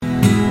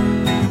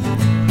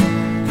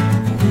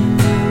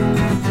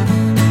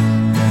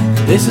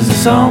This is a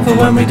song for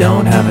when we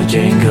don't have a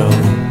jingle.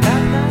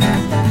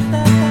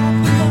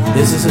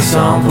 This is a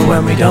song for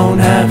when we don't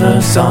have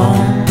a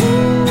song.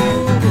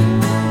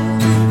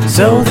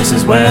 So this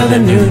is where the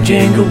new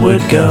jingle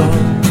would go.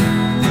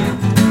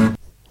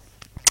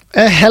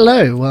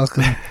 Hello,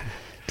 welcome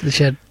to the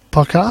Shed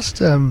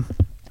podcast.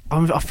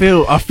 I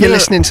feel You're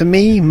listening to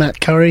me, Matt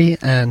Curry,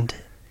 and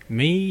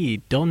me,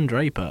 Don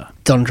Draper.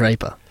 Don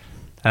Draper.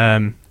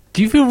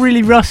 Do you feel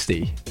really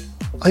rusty?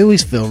 I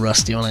always feel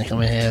rusty when I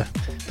come in here,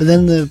 but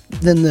then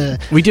the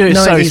We do it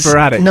 90s, so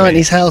sporadically.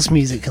 90s house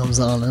music comes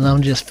on, and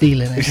I'm just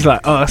feeling it. It's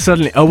like,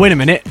 suddenly, wait a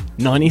minute,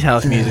 90s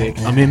house music,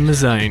 I'm in my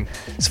zone.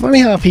 It's funny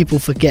how people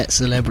forget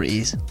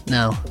celebrities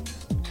now.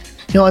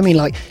 You know what I mean?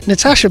 Like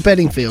Natasha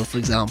Bedingfield, for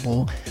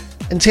example.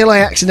 Until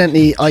I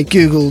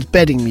googled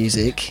bedding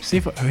music,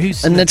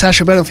 and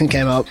Natasha Bedingfield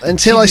came up.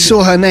 Until I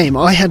saw her name,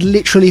 I had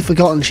literally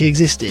forgotten she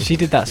existed. She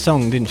did that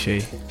song, didn't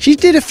she? She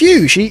did a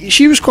few.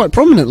 She was quite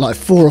prominent like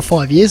 4 or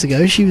 5 years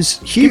ago. She was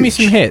huge. Give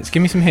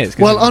me some hits.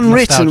 Well,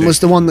 Unwritten was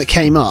the one that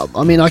came up.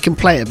 I mean, I can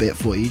play a bit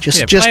for you,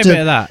 just play a bit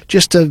of that.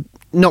 Just to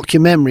knock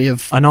your memory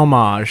of an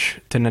homage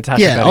to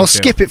Natasha. Yeah, I'll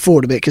skip it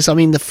forward a bit because I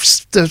mean the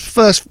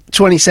first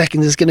 20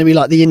 seconds is going to be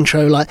like the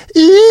intro, like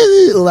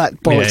all that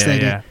bollocks they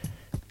do.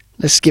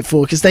 Let's skip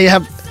forward because they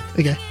have.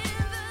 Okay.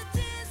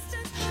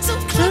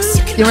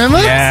 You remember?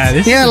 Yeah,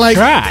 this is the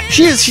track.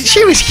 She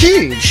was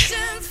huge.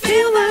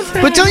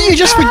 But don't you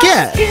just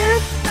forget?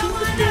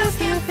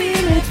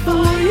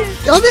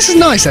 Oh, this is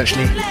nice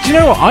actually. Do you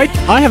know what?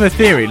 I have a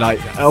theory.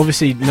 Like,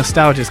 obviously,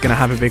 nostalgia is going to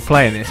have a big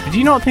play in this. But do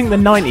you not think the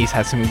 90s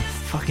had some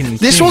fucking?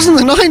 This wasn't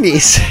the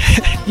 90s.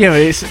 Yeah,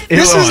 it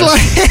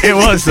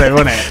was though,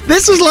 wasn't it?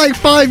 This was like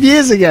 5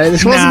 years ago.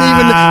 This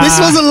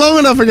wasn't long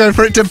enough ago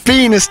for it to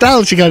be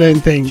nostalgic, I don't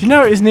think. Do you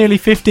know it was nearly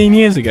 15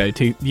 years ago,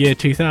 year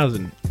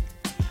 2000?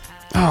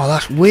 Oh,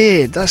 that's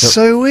weird. That's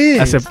so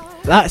weird.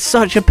 That's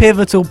such a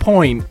pivotal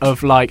point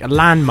of like a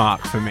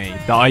landmark for me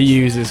that I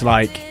use as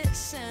like.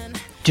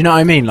 Do you know what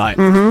I mean? Like,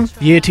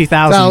 year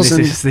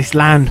 2000 is this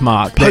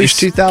landmark. Post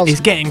 2000.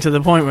 It's getting to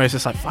the point where it's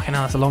just like, fucking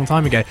hell, that's a long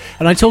time ago.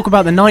 And I talk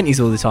about the 90s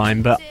all the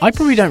time, but I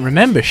probably don't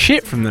remember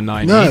shit from the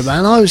 90s. No,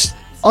 man,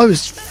 I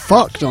was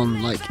fucked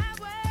on, like,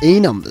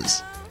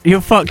 E-numbers.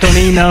 You're fucked on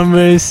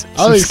E-numbers,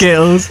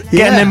 Skittles,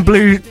 getting them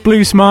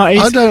blue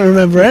Smarties. I don't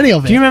remember any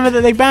of it. Do you remember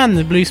that they banned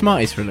the blue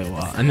Smarties for a little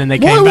while? And then they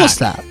came back? Why was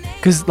that?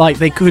 Because, like,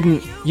 they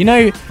couldn't... You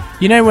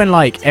know when,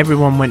 like,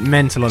 everyone went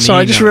mental on the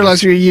Sorry, I just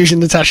realised you were using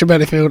Natasha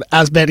Bedingfield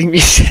as bedding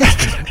music.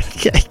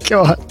 Okay,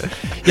 go on.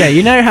 Yeah,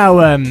 you know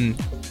how,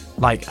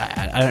 like,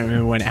 I don't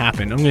remember when it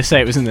happened. I'm going to say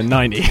it was in the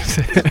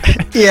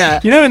 90s. Yeah.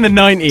 You know in the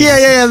 90s?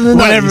 Yeah, in the 90s.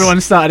 When everyone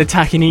started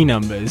attacking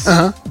E-numbers,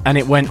 and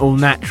it went all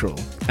natural.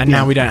 And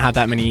now we don't have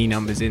that many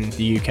E-numbers in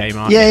the UK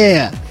market.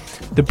 Yeah.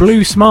 The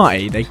blue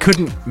Smartie, they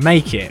couldn't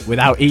make it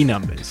without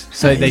E-numbers.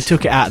 So they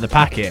took it out of the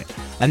packet.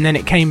 And then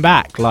it came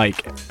back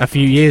like a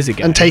few years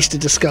ago. And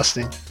tasted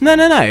disgusting. No.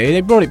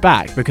 They brought it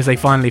back because they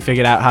finally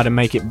figured out how to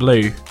make it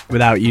blue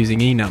without using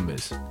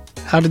E-numbers.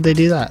 How did they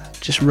do that?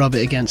 Just rub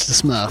it against the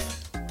Smurf?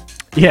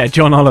 Yeah,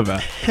 John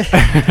Oliver.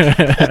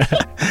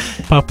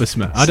 Papa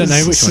Smurf. I don't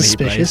know which one he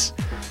plays.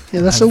 Yeah,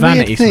 that's a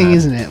weird thing,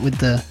 isn't it, with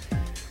the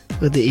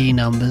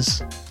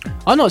E-numbers?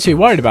 I'm not too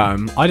worried about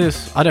them. I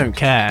don't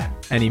care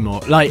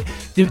anymore. Like,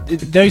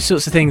 those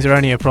sorts of things are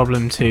only a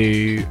problem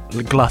to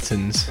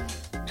gluttons.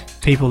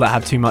 People that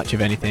have too much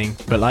of anything.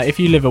 But like, if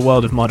you live a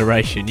world of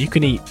moderation, you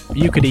could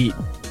eat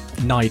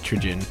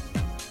nitrogen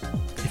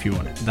if you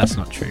want it. That's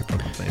not true,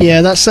 probably.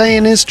 Yeah, that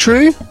saying is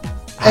true.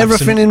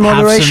 Everything in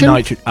moderation.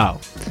 I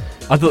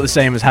thought the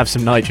saying was have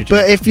some nitrogen.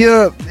 But if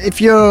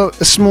you're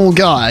a small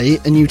guy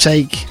and you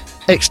take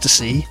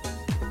ecstasy,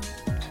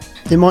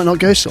 it might not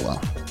go so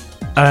well.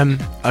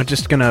 I'm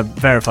just gonna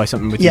verify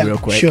something with you real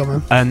quick.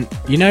 Sure, man.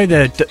 You know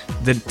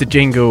the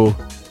jingle.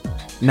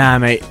 Nah,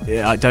 mate,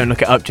 don't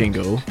look it up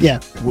jingle.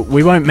 Yeah.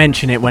 We won't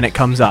mention it when it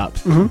comes up.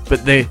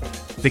 But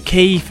the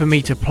key for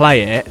me to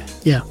play it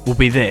will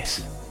be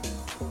this.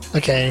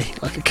 Okay,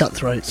 like a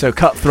cutthroat. So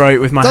cutthroat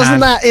with my Doesn't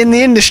hand. that in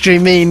the industry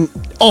mean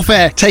off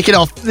air, take it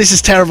off, this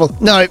is terrible?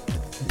 No.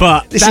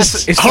 But this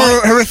is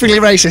horrifically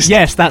racist.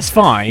 Yes, that's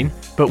fine.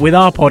 But with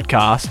our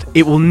podcast,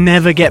 it will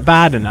never get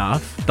bad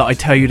enough that I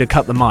tell you to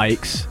cut the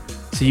mics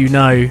so you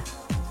know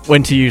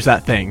when to use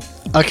that thing.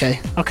 Okay,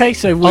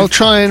 so I'll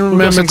try and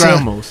remember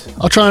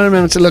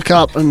to look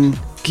up and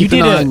keep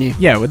an eye on you.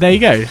 Yeah, well, there you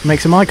go. Make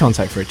some eye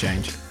contact for a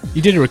change.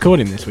 You did a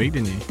recording this week,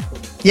 didn't you?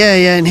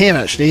 Yeah, in here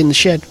actually, in the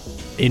shed.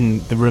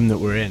 In the room that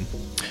we're in.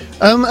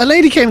 A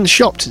lady came in the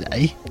shop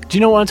today. Do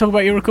you want to talk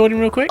about your recording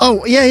real quick?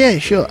 Oh, yeah,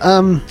 sure.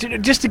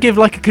 Just to give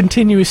like a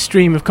continuous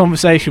stream of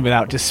conversation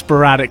without just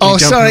sporadically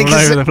jumping all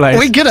over the place.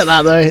 We're good at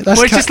that though.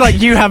 It's just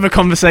like you have a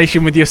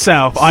conversation with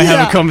yourself, I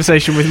have a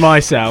conversation with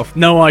myself,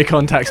 no eye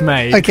contact's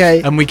made,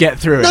 and we get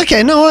through it.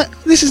 Okay, no, what?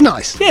 This is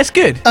nice. Yeah, it's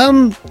good.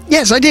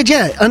 Yes, I did,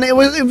 and it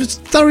was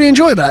thoroughly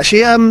enjoyable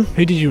actually.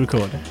 Who did you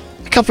record?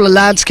 A couple of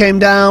lads came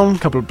down. A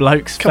couple of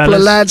blokes. A couple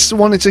of lads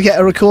wanted to get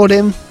a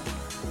recording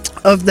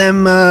of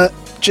them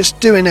just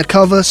doing a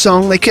cover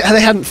song. They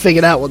hadn't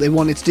figured out what they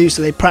wanted to do,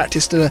 so they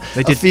practiced a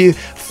few,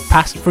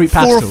 Fruit Pastels.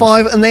 4 or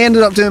 5, and they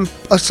ended up doing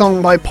a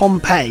song by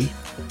Pompeii.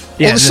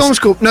 Yeah, the song's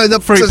called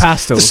Fruit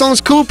Pastels. The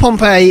song's called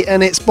Pompeii,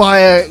 and it's by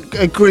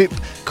a group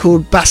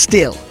called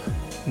Bastille.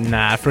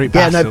 Nah, Fruit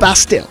Pastels. Yeah, no,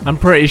 Bastille. I'm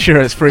pretty sure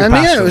it's Fruit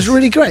Pastels. Yeah, it was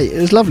really great. It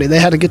was lovely. They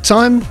had a good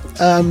time.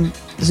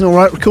 It's an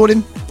alright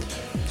recording.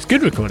 It's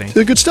good recording.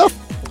 They're good stuff.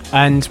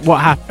 And what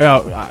happened?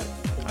 Oh,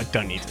 I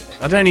don't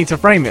need to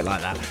frame it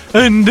like that.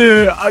 And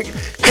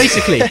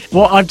basically,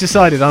 what I've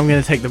decided I'm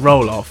going to take the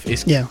role off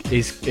is key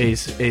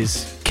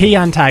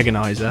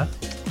antagonizer.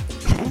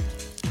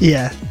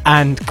 Yeah.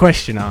 And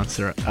question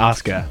asker.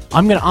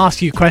 I'm going to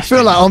ask you questions. I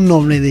feel like I'm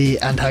normally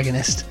the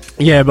antagonist.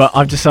 Yeah, but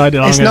I've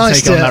decided I'm going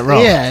to take on that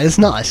role. Yeah, it's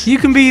nice. You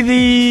can be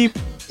the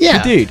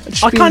dude.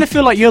 I kind of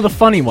feel like you're the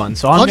funny one,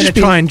 so I'm going to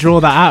try and draw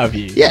that out of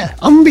you. Yeah,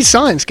 I'm going to be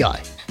science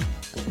guy.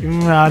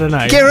 I don't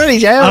know. Get ready,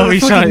 Jay. I'll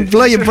fucking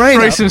blow your brain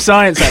Throw up. some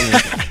science at me.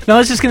 No, I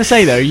was just going to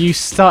say, though, you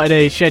started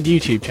a Shed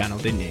YouTube channel,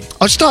 didn't you?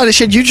 I started a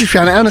Shed YouTube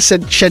channel and I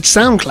said Shed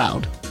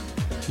SoundCloud.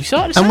 You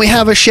started and we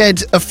have a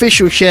Shed,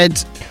 official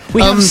Shed.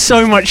 We have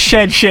so much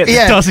Shed shit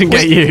that doesn't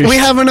get used. We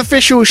have an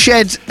official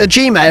Shed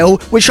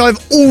Gmail, which I've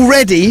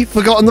already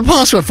forgotten the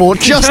password for,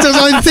 just as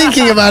I'm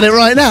thinking about it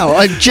right now.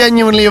 I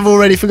genuinely have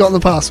already forgotten the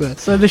password.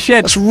 So the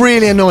Shed... That's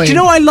really annoying. Do you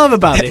know what I love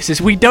about this?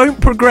 Is we don't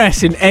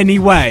progress in any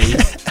way,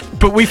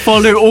 but we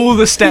follow all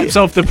the steps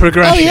of the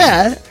progression. Oh,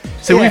 yeah.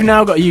 So we've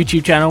now got a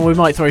YouTube channel. We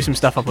might throw some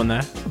stuff up on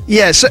there.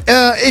 Yeah, so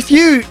if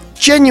you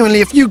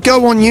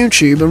go on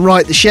YouTube and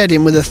write the Shed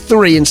in with a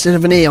 3 instead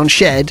of an E on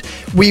Shed,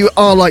 we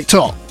are like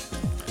top.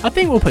 I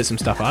think we'll put some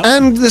stuff up.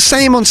 And the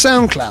same on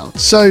SoundCloud.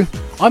 So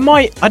I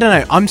don't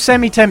know. I'm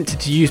semi-tempted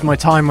to use my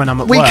time when I'm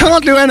at work. We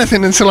can't do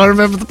anything until I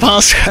remember the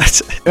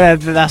password.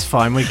 That's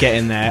fine. We get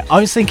in there.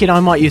 I was thinking I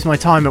might use my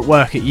time at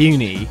work at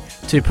uni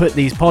to put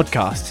these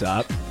podcasts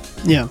up.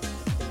 Yeah.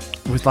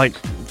 With like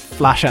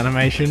flash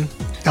animation.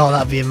 Oh,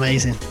 that'd be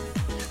amazing.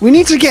 We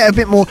need to get a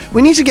bit more.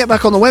 We need to get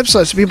back on the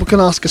website so people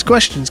can ask us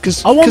questions.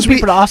 Cause, I want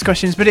people to ask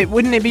questions, but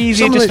wouldn't it be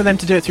easier just for them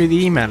to do it through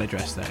the email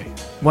address, though?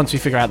 Once we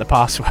figure out the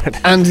password.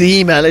 And the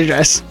email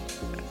address.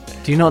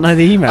 Do you not know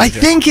the email address? I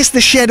think it's the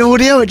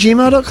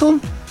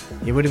shedaudio@gmail.com.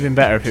 It would have been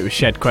better if it was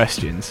Shed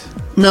Questions.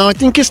 No, I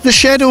think it's the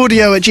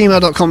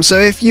shedaudio@gmail.com. So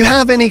if you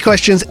have any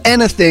questions,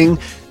 anything,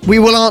 we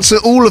will answer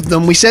all of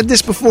them. We said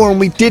this before and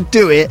we did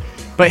do it.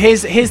 But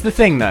here's the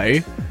thing,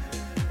 though.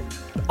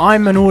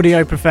 I'm an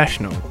audio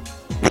professional.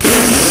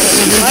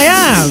 I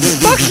am.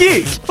 Fuck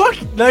you.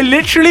 No,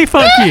 literally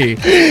fuck you.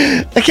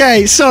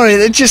 Okay, sorry,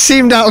 it just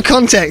seemed out of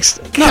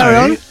context. Carry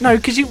on. No,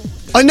 because you...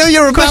 I know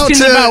you're about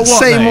to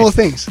say more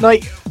things.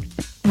 Like,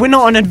 we're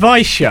not an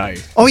advice show.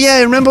 Oh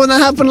yeah, remember when that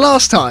happened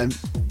last time?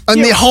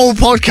 And the whole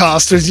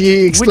podcast was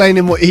you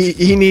explaining what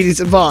he needed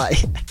to buy.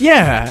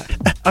 Yeah.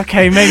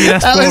 Okay, maybe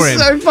that's boring.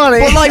 That was so funny.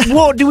 But like,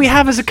 what do we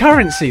have as a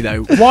currency,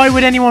 though? Why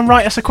would anyone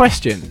write us a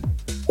question?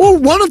 Well,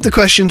 one of the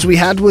questions we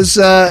had was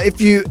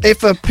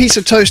if a piece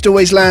of toast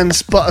always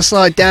lands butter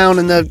side down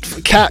and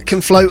the cat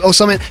can float or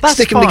something,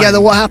 stick them together,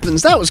 what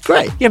happens? That was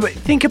great. Yeah, but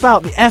think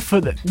about the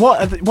effort.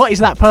 What is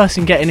that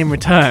person getting in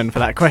return for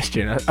that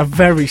question? A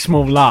very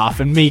small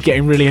laugh and me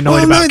getting really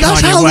annoyed about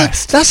Kanye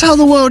West. That's how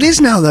the world is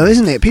now, though,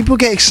 isn't it? People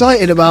get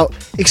excited about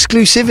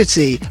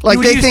exclusivity. Like,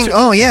 they think,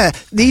 oh, yeah,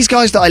 these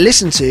guys that I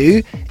listen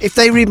to, if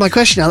they read my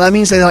question now, that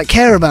means they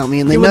care about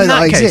me and they know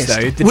that I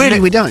exist. Really,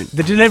 we don't.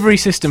 The delivery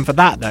system for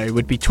that, though,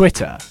 would be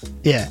Twitter.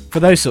 Yeah. For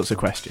those sorts of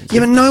questions.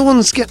 Yeah, but no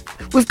one's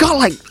we've got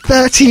like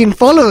 13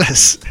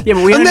 followers. Yeah,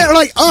 but they're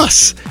like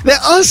us. They're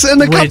us and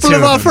a couple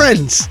of our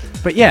friends.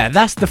 But yeah,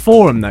 that's the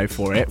forum though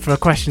for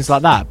questions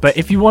like that. But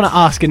if you want to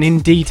ask an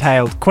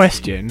in-detailed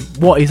question,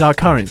 what is our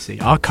currency?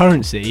 Our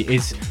currency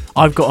is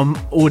I've got an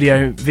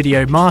audio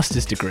video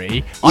master's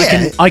degree.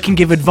 Yeah. I can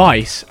give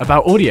advice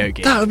about audio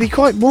gear. That would be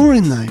quite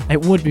boring though.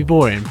 It would be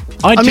boring.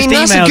 I'd just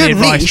email the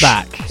advice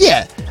back.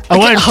 Yeah. I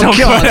won't talk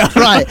about it.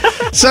 Right.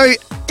 So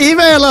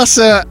email us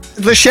at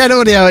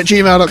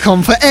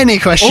theshedaudio@gmail.com for any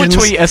questions. Or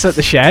tweet us at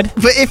the Shed.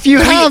 But if you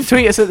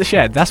tweet us at the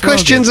Shed. That's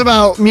questions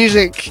about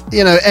music,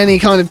 any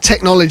kind of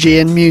technology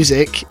and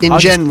music in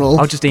general.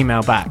 I'll just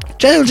email back.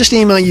 Jay will just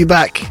email you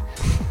back.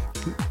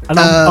 And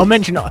I'll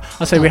mention.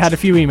 I'll say we had a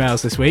few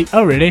emails this week.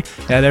 Oh really?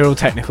 Yeah, they're all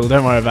technical.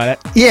 Don't worry about it.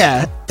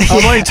 Yeah. I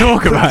won't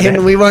talk about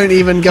it. We won't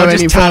even go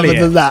any further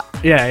than that.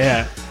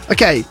 Yeah.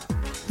 Okay.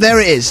 There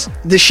it is.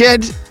 The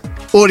Shed.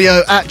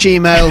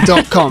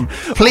 audio@gmail.com.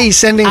 Please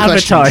send in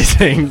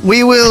questions.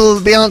 We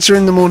will be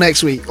answering them all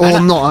next week,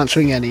 or not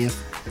answering any of.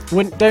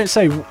 Don't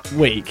say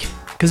week,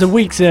 because a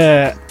week's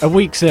a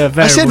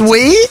variable. I said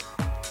we.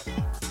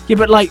 Yeah,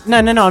 but like no.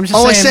 I'm just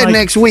saying. I said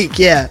next week.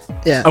 Yeah.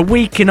 A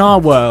week in our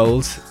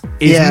world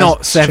is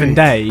not 7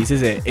 days,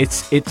 is it?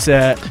 It's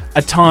a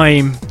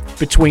time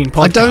between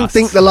podcasts. I don't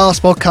think the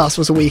last podcast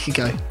was a week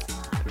ago.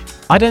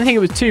 I don't think it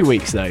was 2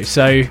 weeks though,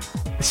 so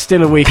it's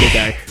still a week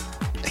ago.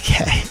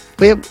 Okay.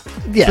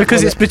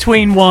 Because it's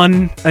between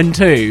 1 and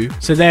 2,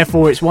 so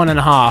therefore it's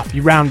 1.5.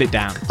 You round it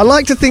down. I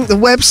like to think the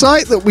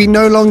website that we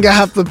no longer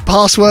have the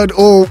password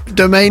or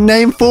domain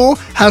name for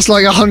has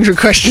like 100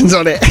 questions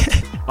on it.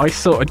 I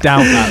sort of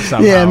doubt that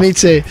somehow. Yeah, me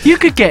too. You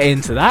could get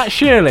into that,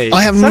 surely.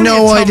 I have It's only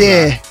no a Tumblr.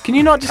 idea. Can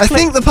you not just I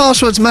think the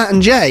password's Matt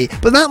and Jay,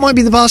 but that might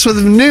be the password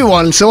of the new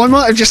one, so I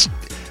might have just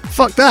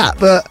fucked that,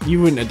 but...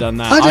 You wouldn't have done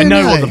that. I don't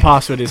know know what the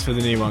password is for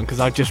the new one, because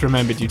I just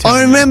remembered you telling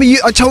I me. remember you.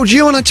 I told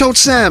you and I told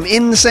Sam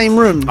in the same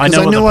room, I because I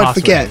know what knew the I'd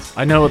password forget. is.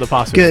 I know what the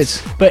password Good.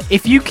 is. But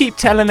if you keep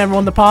telling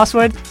everyone the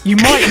password, you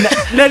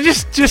might... no,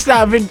 just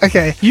out of...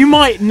 Okay. You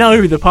might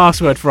know the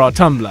password for our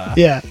Tumblr,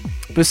 Yeah.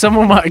 but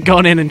someone might have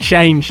gone in and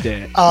changed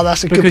it. Oh,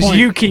 that's a good Because point.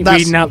 you keep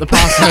That's- reading out the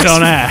password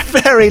on air.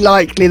 Very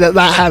likely that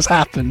has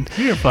happened.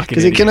 You're a fucking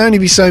Because it idiot. can only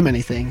be so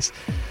many things.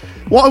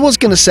 What I was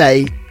going to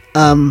say,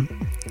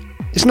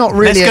 it's not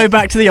really... Let's go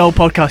back to the old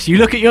podcast. You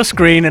look at your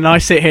screen and I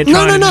sit here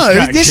trying to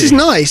distract This you. is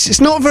nice. It's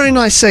not a very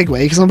nice segue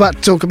because I'm about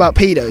to talk about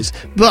pedos,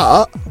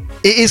 but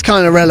it is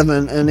kind of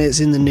relevant and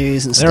it's in the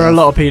news and stuff. There are a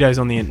lot of pedos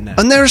on the internet.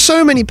 And there are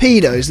so many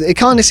pedos that it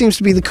kind of seems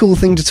to be the cool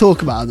thing to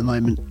talk about at the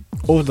moment.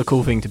 Or the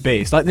cool thing to be.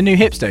 It's like the new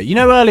hipster. You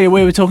know, earlier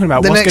we were talking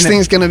about The next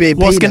thing's going to be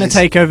what's going to pedos.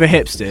 take over Oh,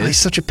 he's hipsters.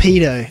 such a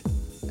pedo.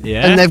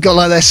 Yeah. And they've got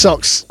like their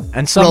socks.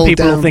 And some rolled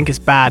people down. think it's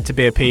bad to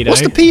be a pedo.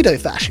 What's the pedo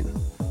fashion?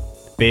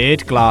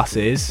 Beard,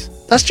 glasses,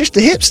 That's just a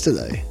hipster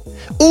though.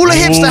 All a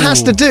hipster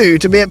has to do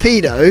to be a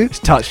pedo,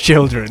 touch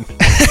children.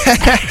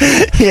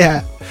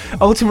 yeah.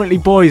 Ultimately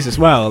boys as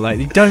well. Like,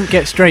 you don't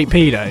get straight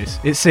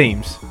pedos, it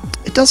seems.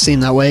 It does seem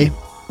that way.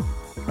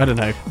 I don't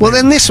know. Well,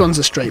 then this one's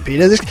a straight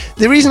pedo.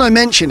 The reason I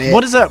mention it,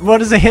 What does a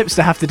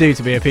hipster have to do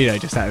to be a pedo,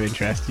 just out of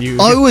interest?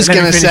 I was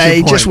going to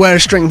say just wear a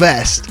string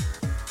vest.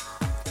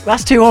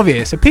 That's too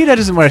obvious. A pedo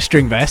doesn't wear a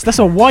string vest. That's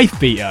a wife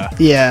beater.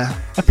 Yeah.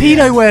 A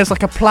pedo wears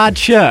like a plaid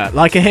shirt,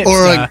 like a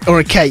hipster.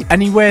 Or a cape.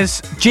 And he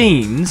wears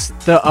jeans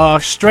that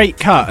are straight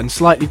cut and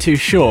slightly too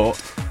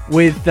short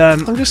with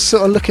I'm just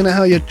sort of looking at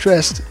how you're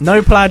dressed.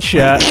 no plaid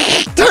shirt.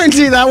 Don't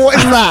do that. What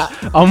is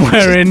that? I'm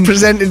wearing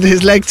Presented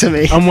his leg to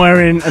me. I'm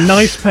wearing a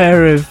nice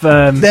pair of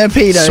They're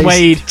pedos.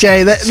 suede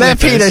Jay, they're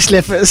slippers. pedo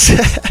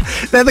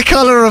slippers. They're the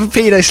colour of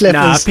pedo slippers.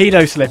 Nah, a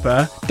pedo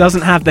slipper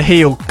doesn't have the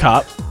heel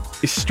cup.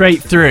 It's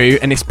straight through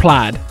and it's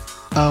plaid.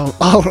 Oh,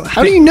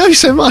 how do you know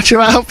so much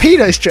about how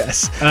pedos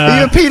dress? Are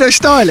you a pedo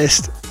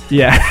stylist?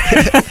 Yeah.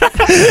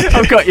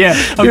 I've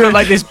got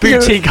like this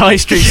boutique high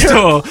street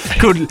store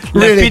called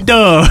Really? Le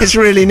Pedo. It's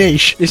really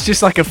niche. It's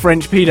just like a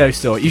French pedo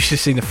store. You should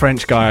have seen the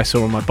French guy I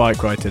saw on my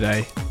bike ride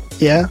today.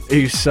 Yeah.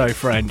 Who's so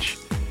French.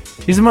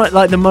 He's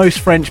like the most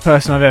French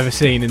person I've ever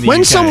seen in the UK.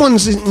 When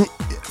someone's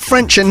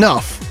French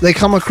enough, they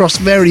come across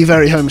very,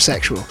 very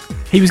homosexual.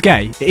 He was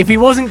gay. If he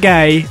wasn't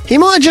gay... He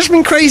might have just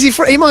been crazy.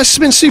 He might have just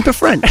been super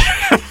French.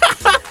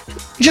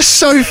 Just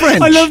so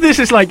French. I love this.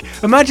 It's like,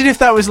 imagine if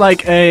that was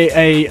like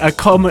a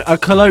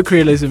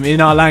colloquialism in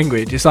our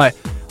language. It's like,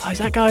 oh, is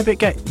that guy a bit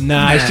gay?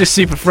 Nah, he's just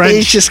super French.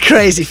 He's just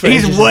crazy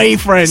French. He's way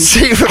French.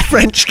 Super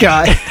French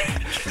guy.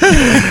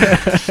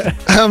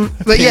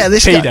 But yeah,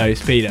 this guy.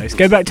 Pedos.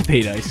 Go back to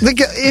pedos.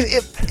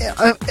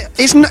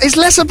 It's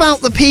less about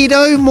the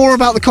pedo, more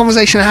about the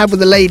conversation I had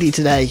with a lady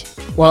today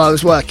while I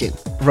was working.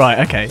 Right,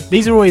 okay.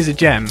 These are always a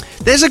gem.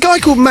 There's a guy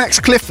called Max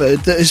Clifford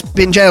that has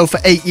been jailed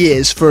for 8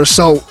 years for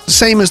assault,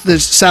 same as the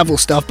Savile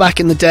stuff back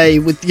in the day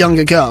with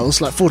younger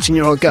girls, like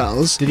 14-year-old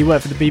girls. Did he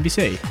work for the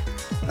BBC?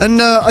 And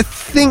I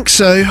think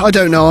so. I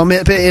don't know. I'm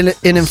a bit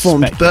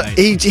uninformed, but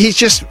he's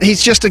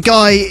just a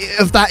guy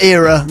of that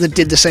era that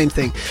did the same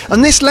thing.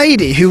 And this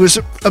lady who was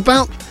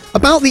about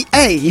the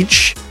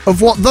age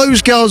of what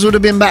those girls would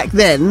have been back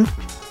then,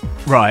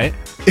 right?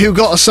 Who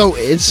got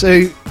assaulted.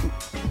 So,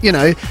 you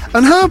know,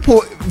 and her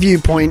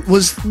viewpoint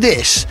was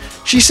this.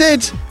 She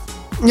said,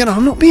 you know,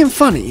 I'm not being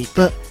funny,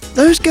 but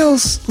those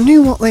girls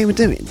knew what they were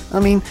doing. I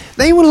mean,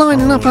 they were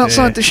lining up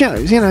outside the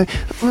shows, you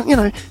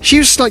know. She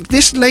was like,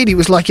 this lady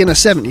was like in her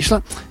 70s. She's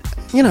like,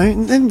 you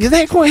know,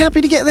 they're quite happy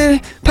to get their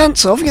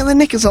pants off, get their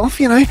knickers off,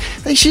 you know.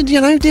 They should,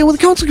 you know, deal with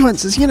the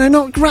consequences, you know,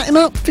 not rat him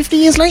up 50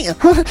 years later.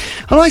 And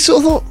I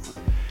sort of thought,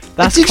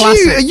 that's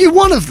classic. Are you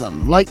one of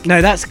them? Like,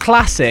 no, that's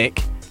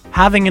classic.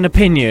 Having an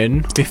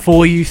opinion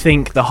before you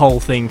think the whole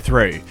thing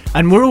through.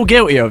 And we're all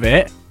guilty of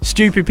it.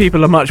 Stupid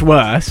people are much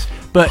worse.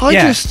 But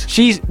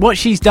what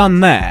she's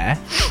done there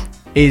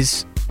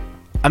is,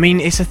 I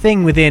mean, it's a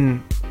thing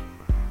within...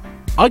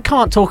 I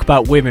can't talk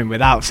about women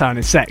without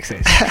sounding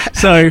sexist.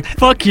 So,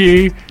 fuck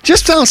you.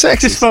 Just sound sexist.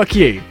 Just fuck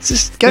you.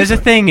 There's a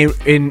thing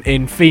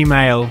in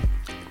female...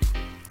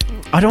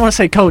 I don't want to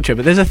say culture,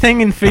 but there's a thing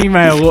in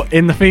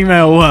the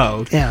female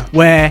world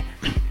where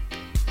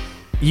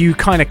you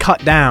kind of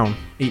cut down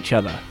each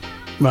other.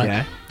 Right.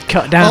 Yeah?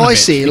 Cut down a bitch. I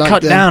see. Like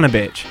cut down a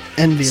bitch.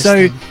 Envious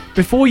So, thing.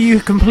 before you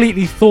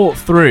completely thought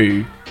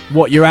through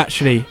what you're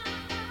actually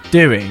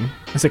doing,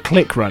 there's a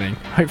click running.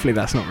 Hopefully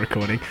that's not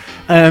recording.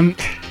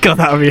 God,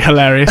 that would be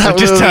hilarious. That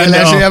just would turned be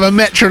it hilarious. off. You have a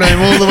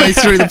metronome all the way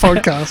through the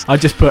podcast. I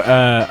just put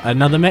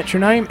another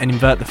metronome and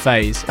invert the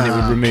phase, and it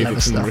would remove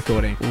it from the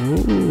recording.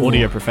 Ooh.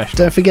 Audio professional.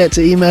 Don't forget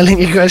to email in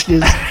your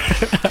questions.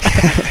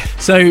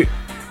 So,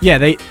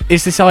 yeah,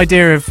 it's this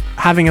idea of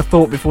having a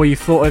thought before you've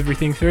thought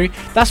everything through.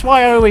 That's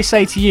why I always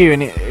say to you,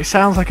 and it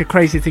sounds like a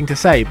crazy thing to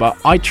say, but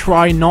I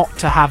try not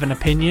to have an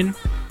opinion,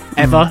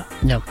 ever.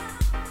 No.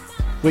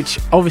 which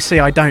obviously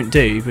I don't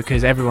do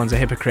because everyone's a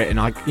hypocrite, and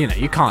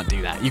you can't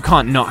do that. You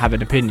can't not have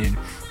an opinion.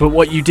 But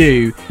what you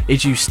do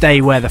is you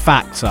stay where the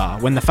facts are.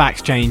 When the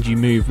facts change, you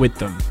move with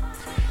them.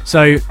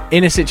 So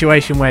in a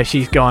situation where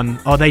she's gone,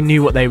 oh, they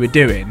knew what they were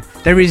doing,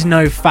 there is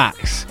no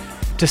facts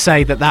to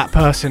say that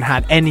person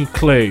had any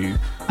clue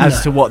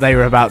as to what they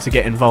were about to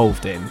get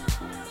involved in.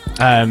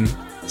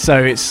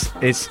 So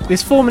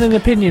it's forming an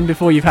opinion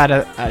before you've had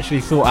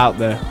actually thought out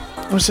the...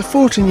 Well, it's a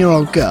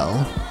 14-year-old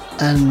girl,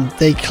 and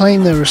they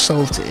claim they were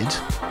assaulted.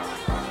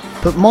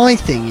 But my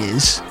thing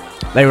is...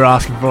 They were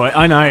asking for it.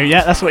 I know,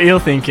 yeah, that's what you're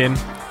thinking.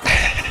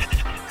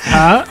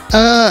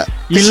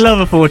 You love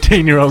a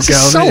 14-year-old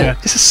girl, don't you?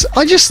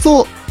 I just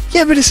thought,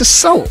 yeah, but it's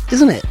assault,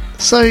 isn't it?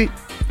 So,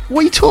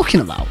 what are you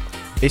talking about?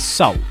 It's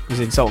salt. Is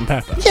it salt and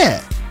pepper?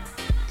 Yeah.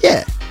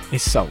 Yeah.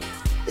 It's salt.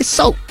 It's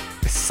salt.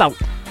 It's salt.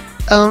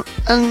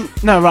 And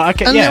no, right,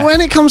 okay, and yeah.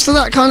 When it comes to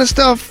that kind of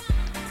stuff,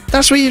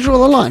 that's where you draw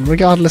the line,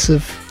 regardless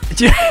of...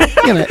 You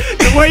know.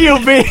 The way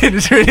you're being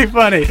is really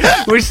funny.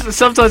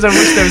 Sometimes I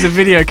wish there was a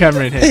video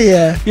camera in here.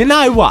 Yeah. You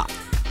know what?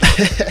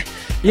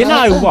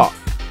 What?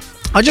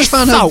 I just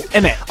found salt,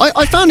 innit?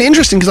 I found it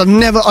interesting because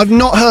I've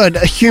not heard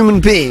a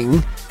human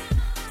being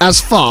as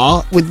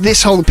far with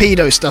this whole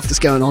pedo stuff that's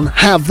going on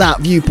have that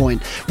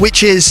viewpoint,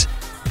 which is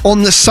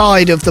on the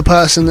side of the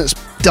person that's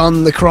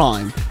done the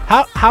crime.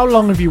 How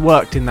long have you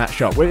worked in that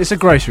shop? Well, it's a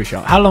grocery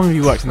shop. How long have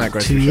you worked in that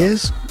grocery shop? 2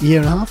 years, year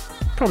and a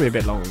half. Probably a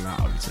bit longer than that,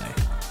 I would say.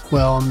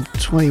 Well, I'm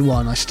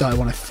 21. I started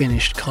when I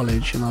finished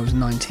college, and I was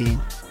 19.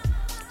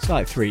 It's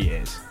like 3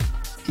 years.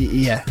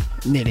 Yeah,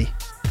 nearly.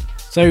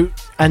 So,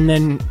 and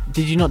then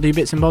did you not do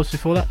bits and bobs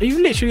before that? You've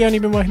literally only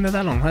been working there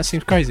that long. That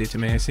seems crazy to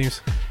me. It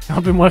seems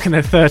I've been working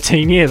there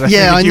 13 years.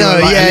 I know.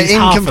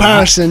 In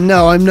comparison,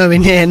 no, I'm nowhere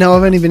near. No,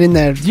 I've only been in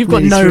there. You've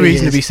got no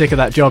reason to be sick of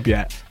that job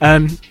yet.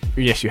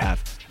 Yes, you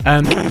have.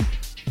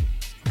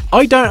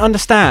 I don't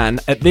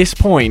understand at this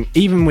point,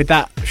 even with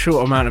that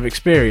short amount of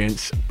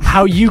experience,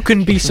 how you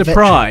can be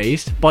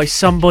surprised by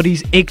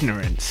somebody's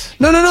ignorance.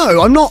 No.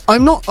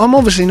 I'm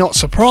obviously not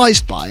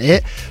surprised by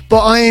it,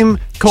 but I'm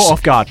caught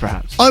off guard,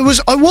 perhaps. I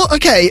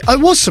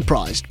was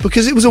surprised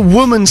because it was a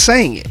woman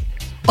saying it.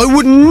 I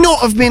would not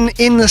have been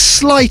in the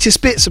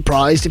slightest bit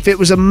surprised if it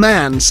was a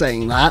man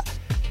saying that,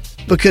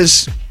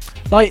 because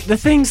like the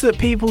things that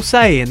people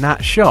say in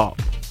that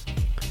shop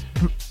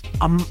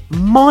are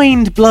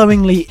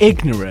mind-blowingly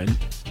ignorant,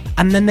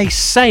 and then they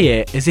say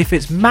it as if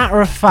it's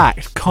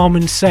matter-of-fact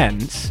common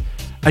sense,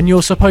 and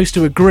you're supposed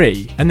to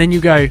agree, and then you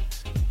go,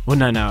 well,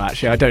 no,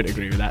 actually, I don't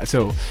agree with that at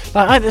all.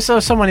 Like, I saw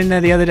someone in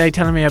there the other day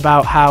telling me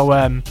about how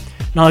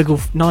Nigel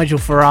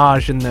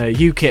Farage and the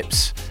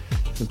UKIPs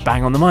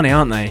bang on the money,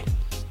 aren't they?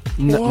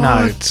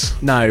 What?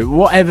 No.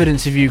 What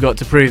evidence have you got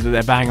to prove that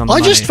they're bang on the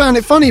money? I just found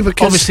it funny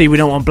because... Obviously, we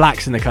don't want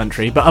blacks in the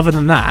country, but other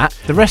than that,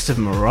 the rest of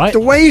them are alright. The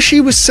way she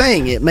was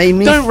saying it made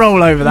me... Don't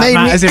roll over that,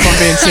 Matt, as if I'm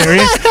being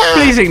serious.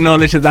 Please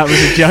acknowledge that was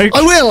a joke.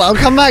 I will, I'll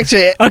come back to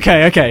it.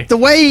 Okay. The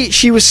way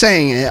she was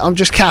saying it, I'll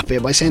just cap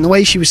it by saying the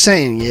way she was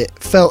saying it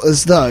felt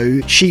as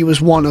though she was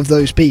one of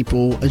those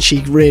people and she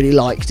really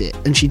liked it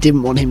and she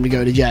didn't want him to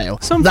go to jail.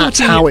 That's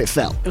how it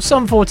felt.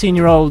 Some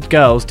 14-year-old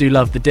girls do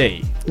love the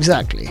D.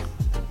 Exactly.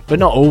 But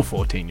not all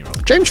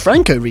 14-year-olds. James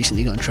Franco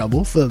recently got in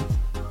trouble for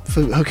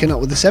hooking up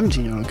with a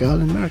 17-year-old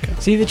girl in America.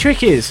 See, the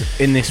trick is,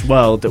 in this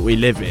world that we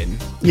live in,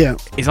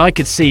 is I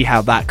could see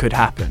how that could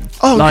happen.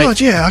 Oh,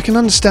 God, yeah, I can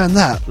understand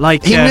that.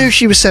 Like he knew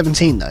she was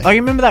 17, though. I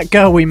remember that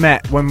girl we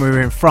met when we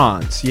were in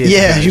France years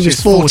ago. She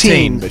was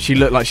 14. But she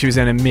looked like she was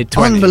in her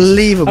mid-20s.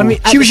 Unbelievable. I mean,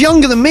 she was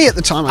younger than me at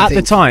the time, I think.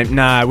 At the time,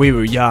 nah, we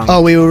were young.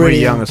 Oh, we were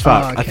really young as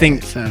fuck. Oh, okay,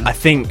 I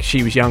think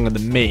she was younger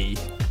than me.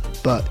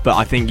 But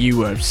I think you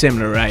were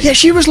similar age. Yeah,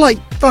 she was like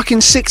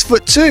fucking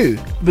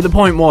 6'2". But the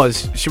point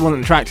was, she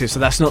wasn't attractive, so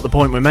that's not the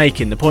point we're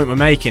making. The point we're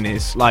making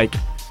is, like,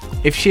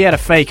 if she had a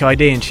fake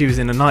ID and she was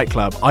in a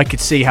nightclub, I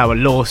could see how a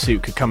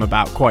lawsuit could come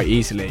about quite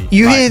easily.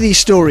 You hear these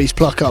stories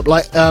pluck up,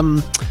 like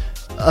Akon,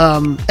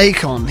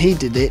 he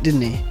did it,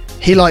 didn't he?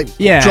 He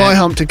dry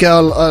humped a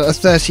girl, a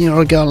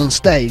 13-year-old girl on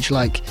stage,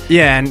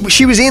 and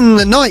she was in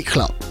the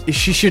nightclub.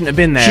 She shouldn't have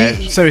been there.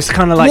 So it's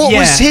kind of like, what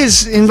was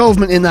his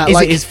involvement in that? Is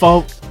it his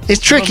fault? It's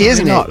tricky,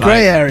 isn't it?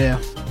 Grey area.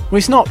 Well,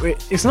 it's not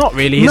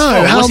really his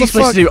fault. What's he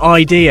supposed to do?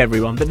 ID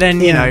everyone, but then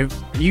you know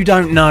you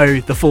don't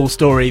know the full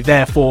story.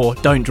 Therefore,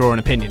 don't draw an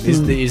opinion.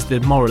 Is the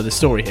moral of the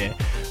story here?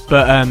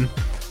 But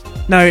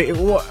no.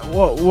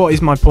 What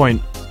is my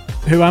point?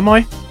 Who am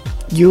I?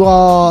 You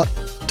are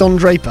Don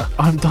Draper.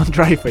 I'm Don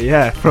Draper.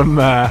 Yeah, from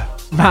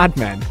Mad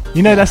Men.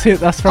 You know that's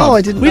from. Oh,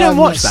 I didn't. We don't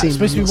watch that. It's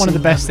supposed to be one of the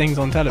best things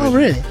on television. Oh,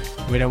 really?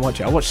 We don't watch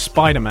it. I watched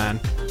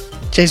Spider-Man.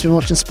 Jay's been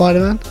watching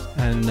Spider-Man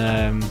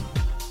and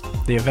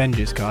the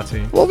Avengers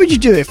cartoon. What would you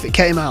do if it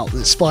came out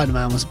that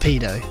Spider-Man was a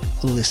pedo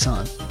all this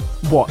time?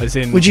 What, as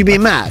in... Would you be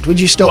mad? Would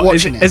you stop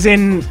watching it? As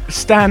in,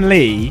 Stan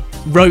Lee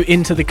wrote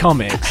into the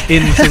comics,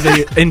 into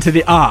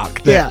the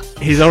arc, that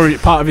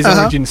part of his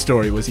origin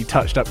story was he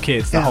touched up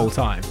kids the whole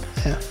time.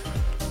 Yeah.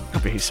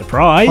 I'd be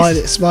surprised.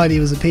 Spidey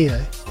was a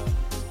pedo.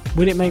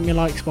 Would it make me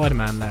like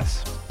Spider-Man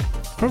less?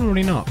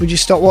 Probably not. Would you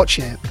stop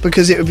watching it?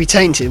 Because it would be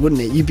tainted,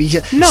 wouldn't it? You'd be...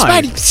 No.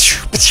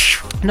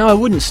 Spidey! No, I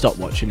wouldn't stop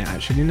watching it,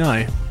 actually,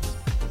 no.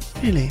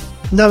 Really?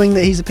 Knowing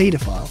that he's a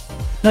paedophile?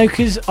 No,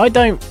 because I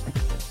don't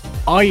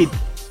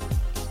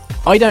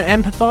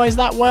empathise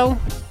that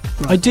well.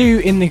 Right. I do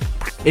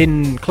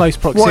in close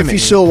proximity. What if you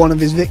saw one of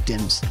his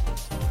victims?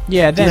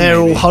 Yeah, then they're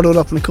maybe all huddled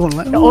up in the corner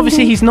like... Ooh.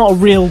 Obviously, he's not a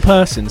real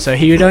person, so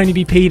he would only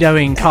be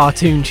pedoing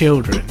cartoon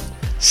children.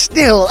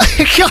 Still,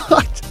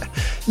 God,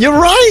 you're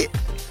right,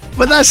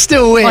 but that's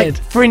still weird.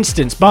 Like, for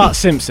instance, Bart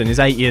Simpson is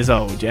 8 years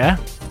old, yeah?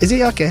 Is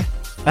he? Okay.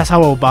 That's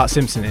how old Bart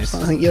Simpson is.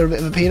 I think you're a bit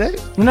of a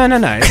pedo.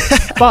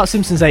 No. Bart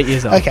Simpson's 8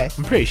 years old. Okay.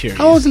 I'm pretty sure.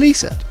 How old's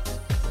Lisa?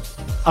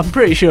 I'm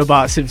pretty sure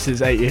Bart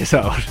Simpson's 8 years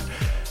old.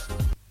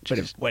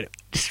 Just wait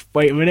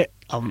a minute.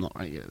 I'm not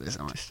really good at this,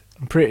 am I?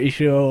 I'm pretty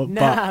sure.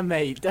 Nah,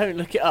 mate, don't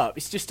look it up.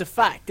 It's just a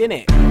fact,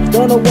 innit?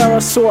 Don't know where I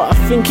saw it.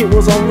 I think it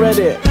was on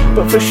Reddit.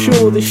 But for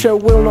sure, this show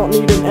will not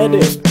need an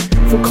edit.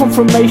 For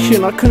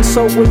confirmation, I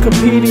consult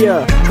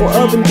Wikipedia or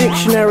Urban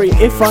Dictionary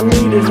if I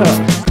needed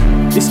her.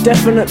 It's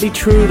definitely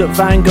true that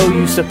Van Gogh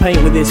used to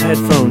paint with his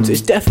headphones.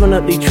 It's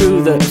definitely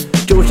true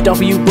that George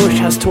W. Bush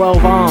has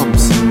 12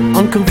 arms.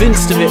 I'm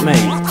convinced of it,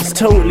 mate. It's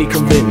totally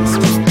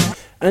convinced.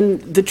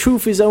 And the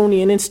truth is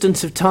only an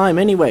instance of time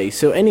anyway,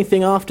 so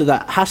anything after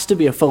that has to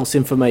be a false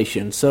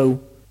information, so...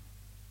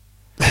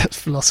 That's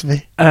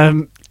philosophy.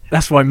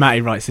 That's why Matty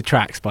writes the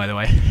tracks, by the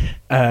way.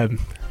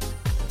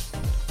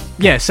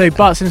 Yeah, so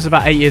Bart Simpson's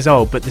about 8 years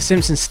old, but The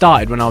Simpsons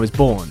started when I was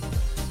born.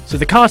 So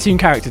the cartoon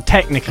character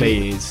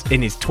technically is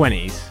in his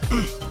 20s.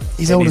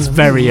 He's older than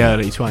very me.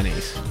 early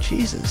 20s.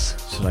 Jesus.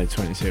 So like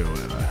 22 or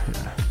whatever.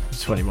 Yeah.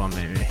 21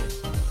 maybe.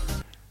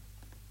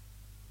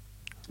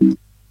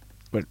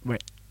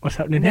 Wait. What's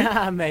happening here?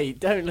 Nah, mate,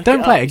 don't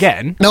play it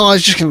again. No, I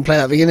was just going to play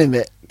that beginning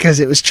bit because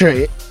it was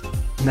true.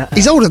 Nah.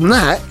 He's older than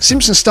that.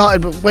 Simpsons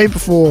started way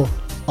before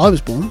I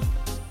was born.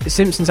 The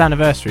Simpsons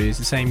anniversary is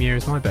the same year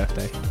as my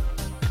birthday.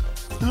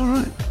 All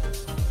right.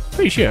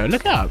 Pretty sure.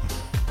 Look it up.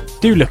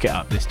 Do look it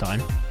up this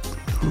time.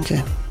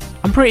 Okay.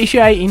 I'm pretty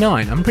sure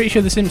 89. I'm pretty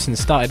sure The Simpsons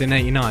started in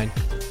 89.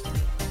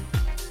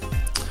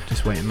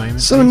 Just wait a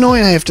moment. So please.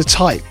 annoying I have to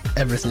type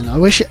everything. I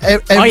wish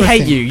everything. I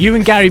hate you. You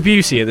and Gary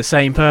Busey are the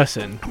same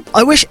person.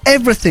 I wish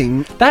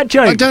everything. That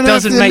joke I don't know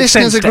if doesn't the make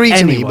listeners sense agree to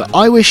to me, anyone. but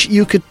I wish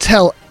you could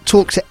talk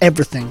to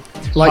everything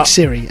like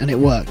Siri, and it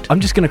worked. I'm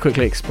just going to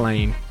quickly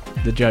explain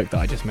the joke that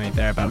I just made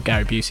there about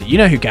Gary Busey. You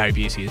know who Gary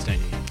Busey is, don't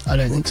you? I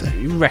don't think so.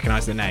 You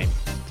recognise the name.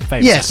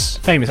 Yes.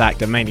 Famous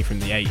actor, mainly from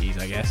the 80s,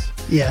 I guess.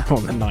 Yeah.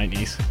 Or the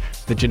 90s.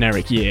 The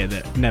generic year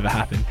that never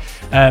happened.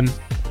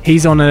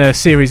 He's on a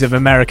series of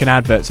American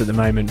adverts at the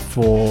moment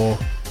for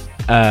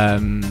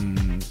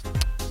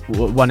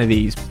one of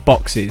these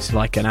boxes,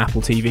 like an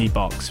Apple TV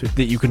box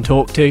that you can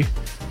talk to.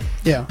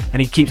 Yeah.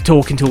 And he keeps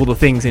talking to all the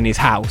things in his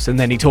house, and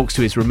then he talks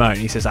to his remote,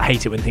 and he says, I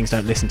hate it when things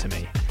don't listen to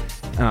me.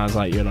 And I was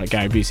like, you're like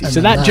Gary Busey. And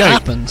so that joke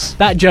happens.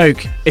 That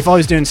joke, if I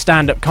was doing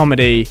stand-up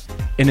comedy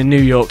in a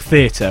New York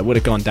theatre, would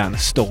have gone down a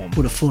storm.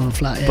 Would have fallen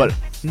flat, yeah. But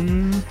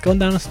gone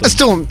down a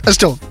storm. A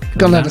storm.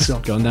 Gone down a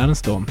storm. Gone down a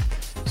storm.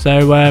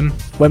 So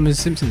when was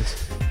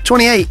Simpsons?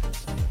 28.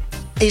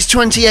 It's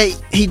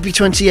 28. He'd be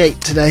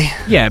 28 today.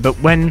 Yeah, but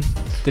when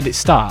did it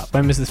start?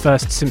 When was the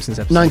first Simpsons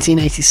episode?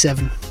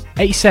 1987.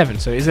 87,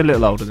 so he's a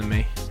little older than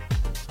me.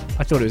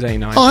 I thought it was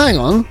 89. Oh, hang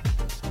on.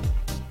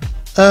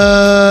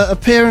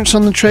 Appearance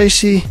on the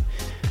Tracy.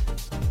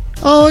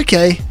 Oh,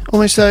 okay.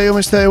 Almost 30,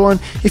 almost 31.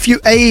 If you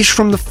age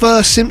from the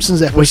first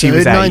Simpsons episode, Which he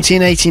was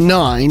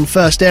 1989,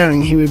 first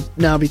airing, he would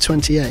now be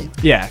 28.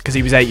 Yeah, because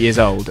he was 8 years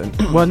old. And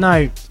well,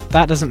 no,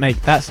 that doesn't make...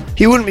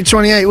 He wouldn't be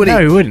 28, would he?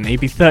 No, he wouldn't. He'd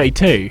be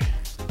 32.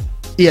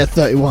 Yeah,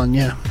 31,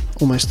 yeah.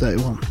 Almost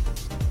 31.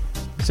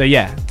 So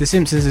yeah, The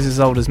Simpsons is as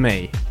old as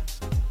me.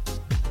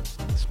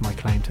 That's my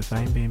claim to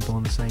fame, being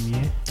born the same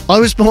year. I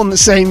was born the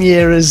same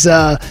year as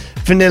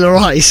Vanilla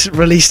Ice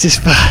released his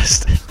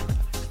first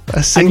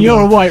single. And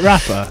you're a white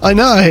rapper. I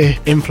know.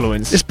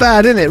 Influence. It's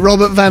bad, isn't it?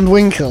 Robert Van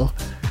Winkle.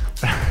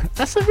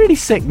 That's a really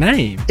sick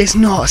name. It's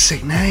not a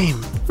sick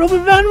name. Robert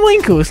Van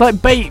Winkle. It's like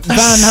Van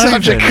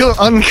Such a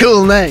Hoven.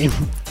 uncool name.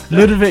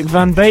 Ludwig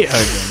van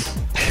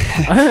Beethoven.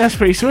 I think that's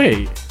pretty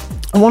sweet.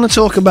 I want to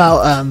talk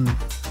about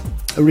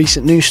a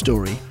recent news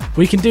story.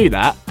 We can do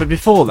that, but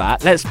before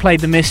that, let's play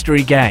the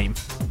mystery game.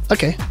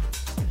 Okay.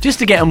 Just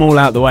to get them all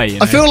out the way, you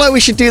know? I feel like we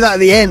should do that at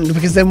the end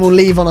because then we'll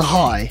leave on a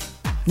high.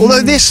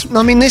 Although this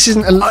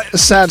isn't a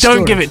sad story.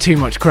 Don't give it too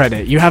much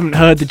credit. You haven't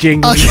heard the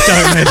jingle, you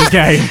don't know the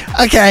game.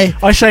 Okay.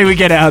 I say we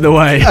get it out of the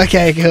way.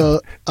 Okay,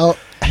 cool.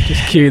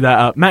 Just cue that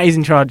up. Matty's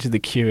in charge of the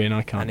queuing,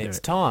 I can't do it. And it's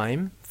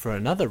time for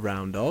another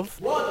round of...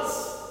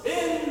 What's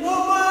in the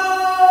box?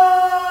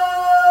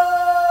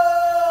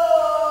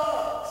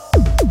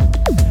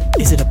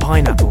 Is it a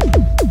pineapple?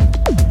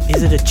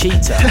 Is it a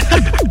cheetah?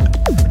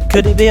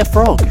 Could it be a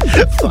frog?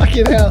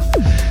 Fucking hell.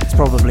 It's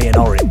probably an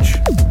orange.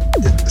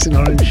 It's an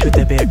orange. Could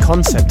there be a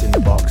concept in the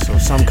box, or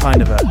some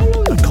kind of a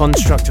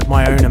construct of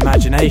my own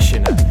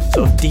imagination, a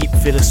sort of deep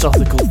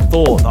philosophical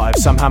thought that I've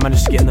somehow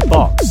managed to get in the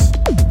box?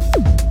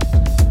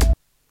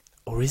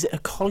 Or is it a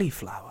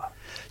cauliflower?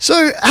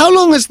 So, how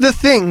long has the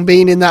thing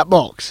been in that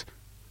box?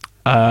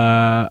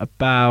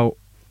 About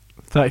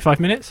 35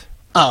 minutes.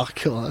 Oh,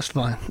 cool. That's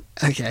fine.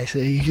 Okay, so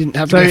you didn't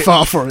have to go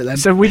far for it then.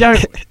 So we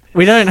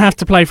don't have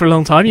to play for a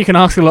long time. You can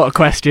ask a lot of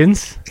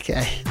questions.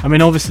 Okay. I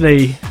mean,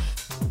 obviously,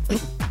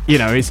 you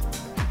know,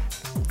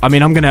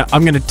 I'm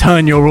gonna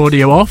turn your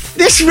audio off.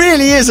 This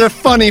really is a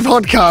funny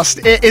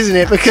podcast, isn't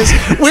it? Because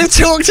we've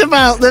talked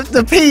about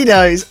the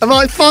pedos.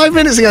 About 5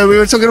 minutes ago, we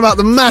were talking about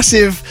the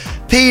massive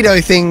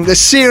pedo thing, the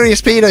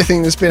serious pedo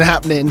thing that's been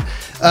happening.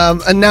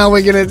 And now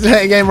we're going to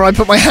play a game where I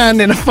put my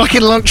hand in a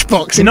fucking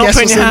lunchbox. You're not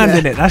putting your hand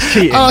in it. That's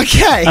cheating.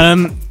 Okay.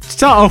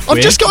 Start off with...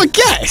 I've just got to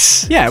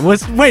guess. Yeah,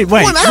 wait.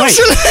 What an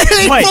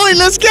absolutely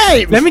pointless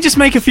game. Let me just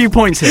make a few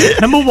points here.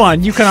 Number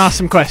one, you can ask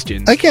some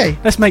questions. Okay.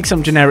 Let's make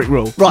some generic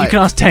rule. Right. You can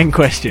ask 10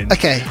 questions.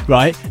 Okay.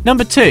 Right.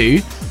 Number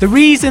two, the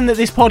reason that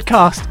this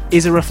podcast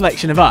is a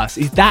reflection of us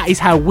is that is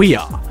how we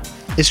are.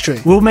 It's true.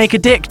 We'll make a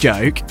dick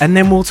joke and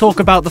then we'll talk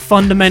about the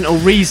fundamental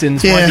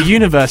reasons why the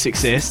universe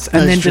exists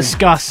and then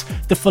discuss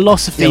the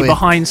philosophy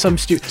behind some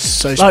stupid...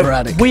 So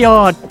sporadic. We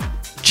are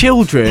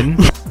children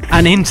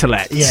and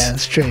intellect. Yeah,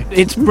 that's true.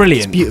 It's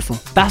brilliant. It's beautiful.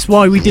 That's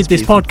why we did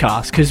this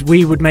podcast, because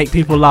we would make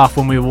people laugh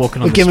when we were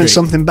walking on the street. We're giving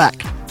something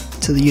back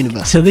to the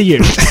universe. To the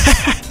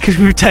universe. Because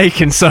we've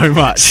taken so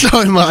much.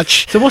 So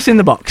much. So what's in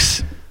the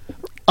box?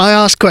 I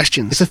ask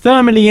questions. It's a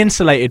thermally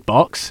insulated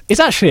box. It's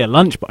actually a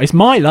lunchbox. It's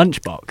my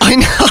lunchbox. I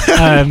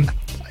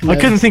know. I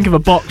couldn't think of a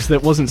box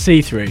that wasn't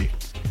see-through.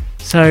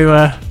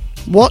 So,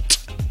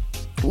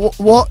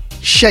 What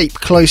shape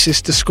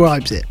closest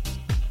describes it?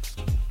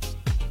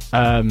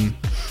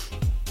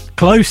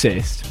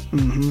 Closest?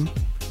 Mm-hmm.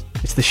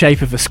 It's the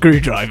shape of a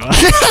screwdriver.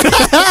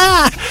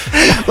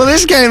 Well,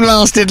 this game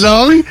lasted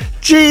long.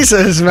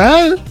 Jesus,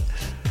 man.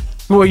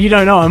 Well, you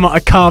don't know. I might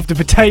have carved a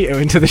potato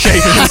into the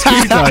shape of a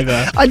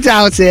screwdriver. I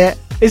doubt it.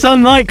 It's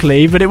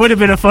unlikely, but it would have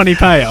been a funny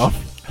payoff.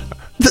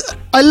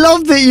 I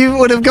love that you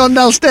would have gone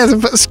downstairs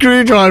and put a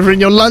screwdriver in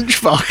your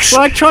lunchbox.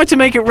 Well, I tried to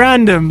make it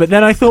random, but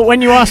then I thought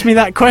when you asked me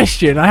that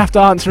question, I have to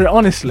answer it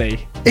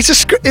honestly. It's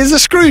a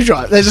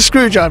screwdriver. There's a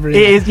screwdriver in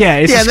it. It is, yeah.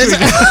 It's a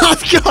screwdriver.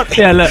 I've got it.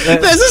 Yeah, look.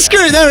 There's a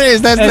screw. There it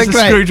is. There's the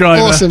great.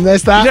 Screwdriver. Awesome.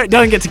 There's that. You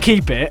don't get to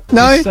keep it.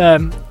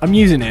 No. I'm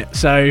using it,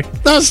 so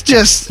that's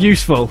just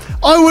useful.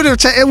 I would have.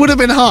 It would have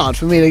been hard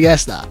for me to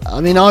guess that.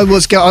 I mean, I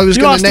was going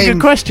to name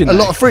a question, a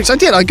lot of fruits. I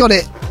did. I got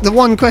it. The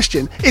one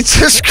question.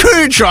 It's a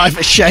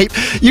screwdriver shape.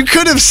 You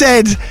could have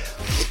said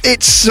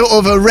it's sort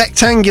of a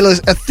rectangular,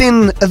 a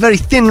very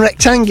thin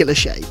rectangular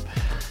shape.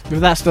 But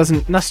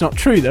that's not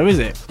true though, is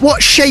it?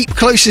 What shape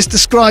closest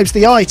describes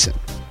the item?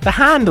 The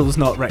handle's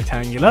not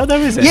rectangular though,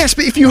 is it? Yes,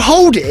 but if you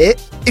held it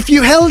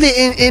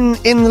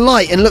in the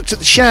light and looked at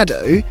the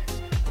shadow,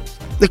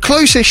 the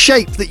closest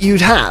shape that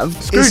you'd have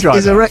is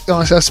a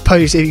rectangle. I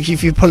suppose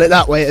if you pull it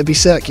that way, it'd be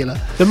circular.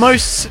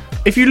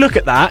 If you look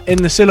at that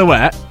in the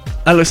silhouette,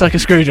 that looks like a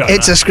screwdriver.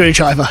 It's a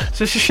screwdriver.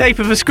 So it's the shape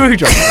of a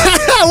screwdriver.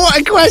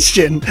 What a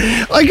question!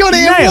 I got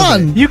it in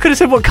one. You could have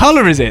said, what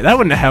colour is it? That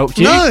wouldn't have helped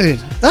you. No,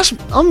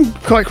 I'm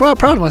quite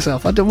proud of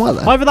myself. I did well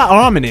there. Either that or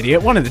I'm an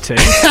idiot. One of the two.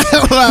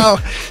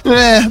 Well,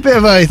 yeah, a bit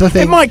of both, I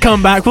think. It might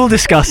come back. We'll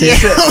discuss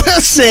it. Yeah, we'll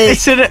see.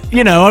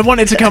 I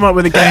wanted to come up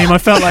with a game. I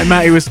felt like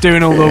Matty was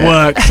doing all the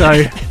work,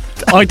 so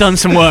I done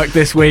some work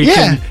this week.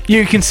 Yeah. And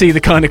you can see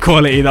the kind of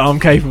quality that I'm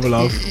capable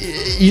of.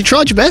 You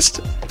tried your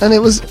best, and it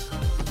was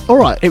all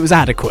right. It was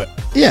adequate.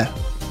 Yeah.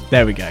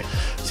 There we go.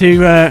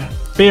 To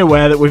be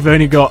aware that we've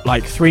only got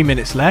like 3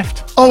 minutes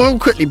left. Oh, we'll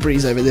quickly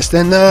breeze over this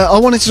then. I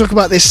wanted to talk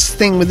about this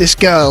thing with this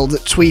girl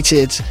that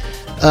tweeted.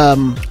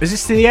 Is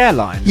this to the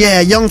airline?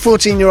 Yeah, young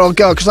 14-year-old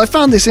girl, because I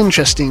found this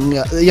interesting.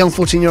 The young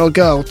 14-year-old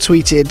girl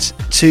tweeted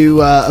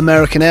to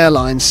American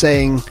Airlines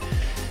saying,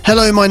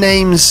 "Hello, my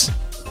name's...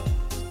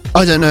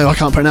 I don't know, I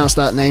can't pronounce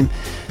that name.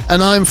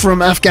 And I'm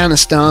from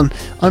Afghanistan.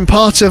 I'm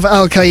part of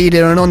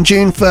Al-Qaeda, and on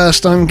June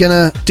 1st I'm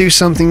gonna do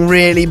something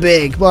really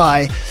big.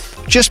 Bye."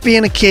 Just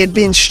being a kid,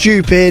 being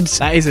stupid.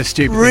 That is a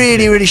stupid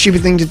really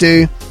stupid thing to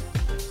do.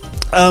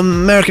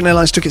 American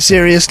Airlines took it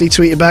seriously,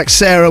 tweeted back,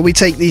 "Sarah, we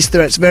take these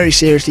threats very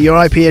seriously. Your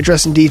IP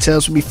address and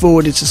details will be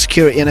forwarded to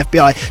security and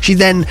FBI." She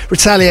then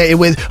retaliated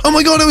with, "Oh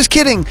my god, I was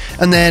kidding."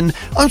 And then,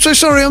 "I'm so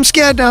sorry, I'm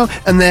scared now."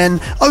 And then,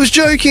 "I was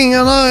joking,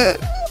 and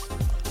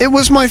it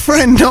was my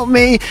friend, not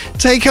me.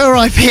 Take her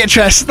IP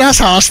address." That's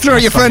harsh. Throw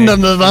your friend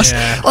under the bus.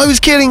 Yeah. "I was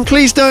kidding.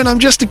 Please don't. I'm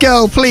just a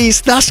girl. Please."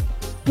 That's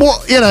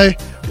what,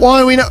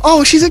 why are we not?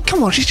 Oh,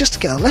 come on, she's just a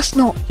girl. Let's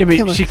not. Yeah,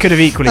 but she could have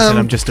equally said,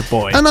 "I'm just a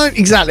boy." And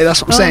exactly,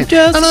 that's what I'm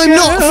saying. And I'm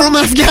not from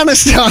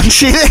Afghanistan.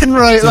 She then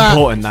wrote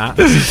that.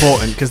 It's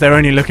important because they're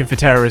only looking for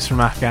terrorists from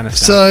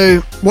Afghanistan.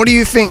 So, what do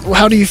you think?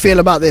 How do you feel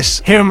about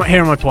this? Here are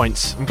my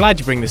points. I'm glad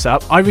you bring this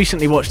up. I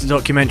recently watched a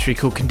documentary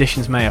called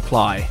Conditions May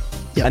Apply.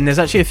 Yep. And there's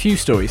actually a few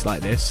stories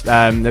like this.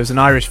 There was an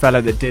Irish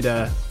fellow that did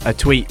a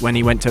tweet when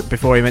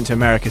before he went to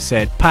America,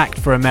 said, "Packed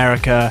for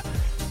America,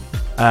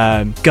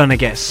 gonna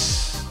get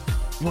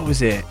what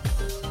was it?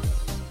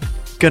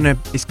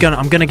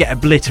 I'm gonna get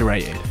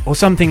obliterated," or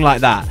something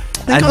like that.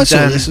 I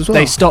saw this as well.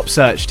 They stop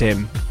searched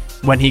him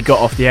when he got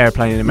off the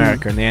airplane in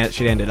America, and they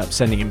actually ended up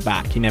sending him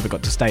back. He never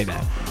got to stay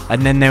there.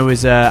 And then there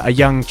was a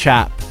young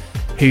chap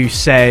who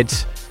said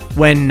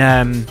when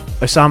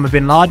Osama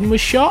bin Laden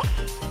was shot,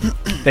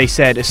 they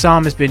said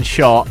Osama's been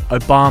shot,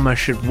 Obama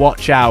should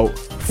watch out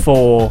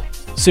for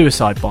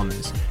suicide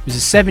bombers. It was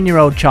a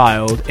 7-year-old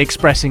child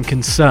expressing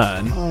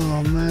concern.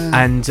 Oh, man.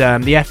 And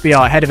the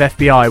FBI, head of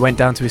FBI, went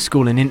down to his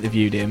school and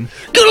interviewed him.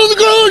 Get on the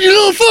ground, you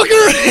little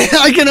fucker!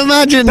 I can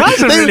imagine.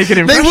 That's a really good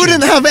impression. They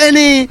wouldn't have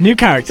any... New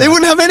character. They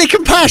wouldn't have any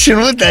compassion,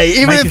 would they?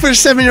 Even if for a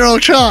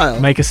 7-year-old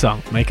child. Make a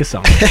song.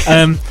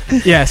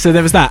 Yeah, so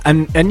there was that.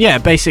 And yeah,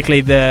 basically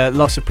the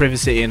loss of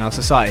privacy in our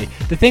society.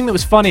 The thing that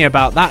was funny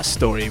about that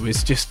story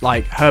was just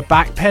like her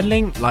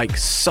backpedaling, like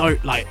so,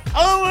 like,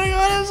 oh my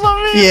god, it's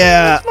not me.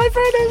 Yeah. It's my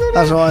friend.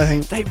 That's what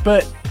I think.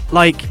 But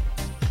like,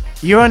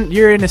 you're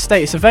in a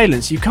state of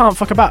surveillance. You can't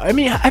fuck about. I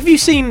mean, have you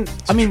seen?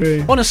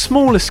 True. On a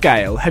smaller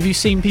scale, have you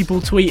seen people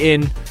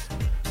tweeting,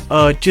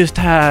 just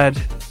had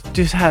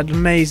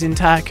amazing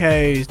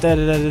tacos, da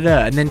da da da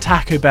da, and then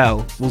Taco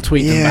Bell will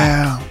tweet them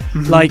back.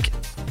 Mm-hmm. Like,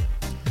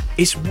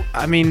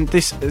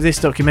 this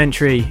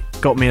documentary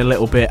got me a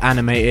little bit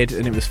animated,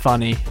 and it was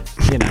funny,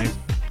 you know.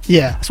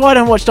 Yeah. That's why I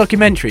don't watch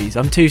documentaries.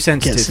 I'm too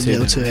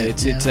sensitive to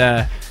it.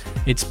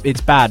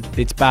 It's bad.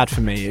 It's bad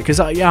for me because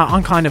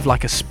I'm kind of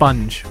like a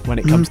sponge when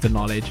it comes to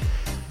knowledge,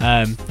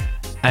 and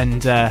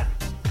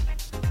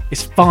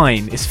it's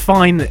fine. It's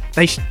fine that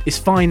it's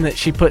fine that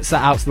she puts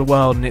that out to the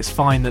world, and it's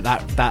fine that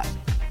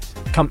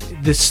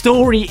the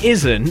story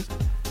isn't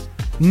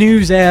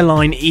news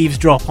airline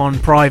eavesdrop on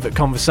private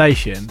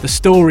conversation. The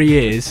story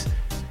is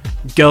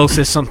girl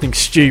says something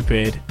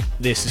stupid.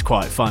 This is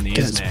quite funny,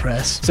 isn't it?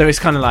 Press. So it's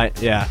kind of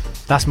like, yeah,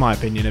 that's my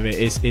opinion of it.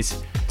 It's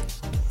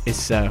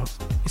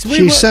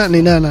She's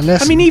certainly learned a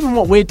lesson. I mean, even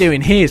what we're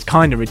doing here is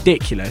kind of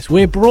ridiculous.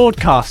 We're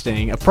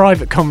broadcasting a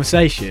private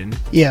conversation.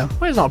 Yeah.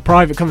 Well, it's not a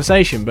private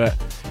conversation, but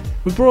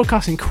we're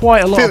broadcasting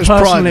quite a lot of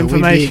personal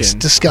information. We'd be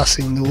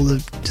discussing all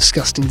the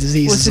disgusting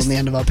diseases on the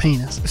end of our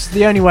penis. It's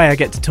the only way I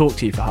get to talk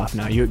to you for half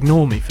an hour. You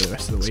ignore me for the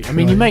rest of the week. I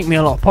mean, you make me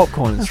a lot of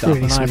popcorn and stuff,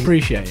 really and sweet. I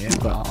appreciate it.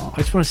 But I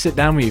just want to sit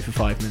down with you for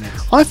 5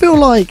 minutes. I feel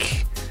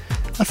like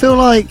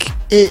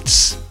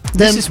it's...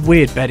 This is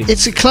weird bedding.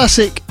 It's a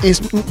classic. It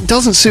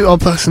doesn't suit our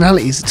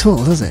personalities at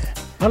all, does it?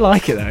 I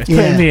like it though. It's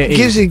putting me at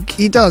ease.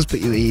 It does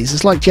put you at ease.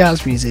 It's like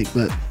jazz music,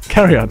 but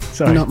carry on.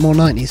 Sorry, not more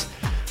 90s.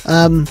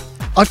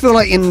 I feel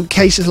like in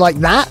cases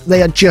like that,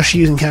 they are just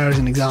using her as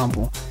an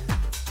example.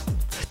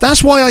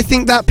 That's why I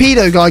think that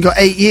pedo guy got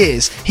 8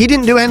 years. He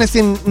didn't do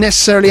anything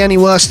necessarily any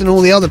worse than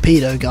all the other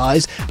pedo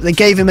guys, but they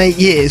gave him 8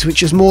 years,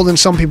 which is more than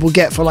some people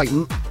get for like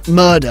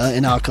murder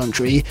in our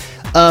country.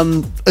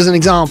 As an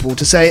example,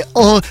 to say,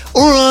 oh,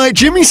 alright,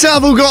 Jimmy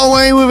Savile got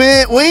away with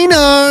it, we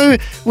know,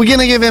 we're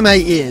gonna give him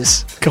 8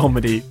 years.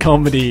 Comedy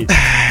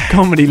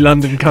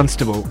London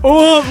Constable.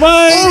 Oh,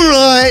 mate!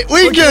 Alright,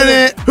 we get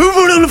it. Who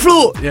put it on the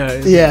floor?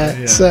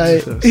 Yeah. So,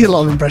 here's a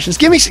lot of impressions.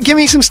 Give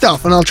me some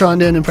stuff and I'll try and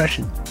do an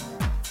impression.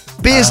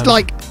 Be as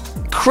like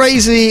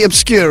crazy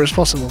obscure as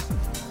possible.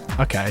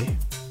 Okay.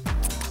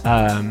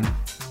 An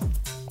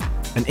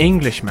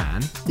English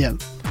man. Yeah.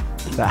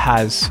 That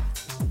has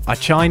a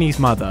Chinese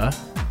mother.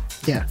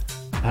 Yeah.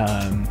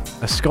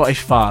 A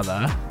Scottish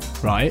father.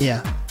 Right.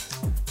 Yeah.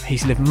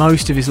 He's lived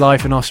most of his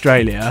life in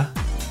Australia.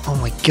 Oh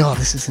my god,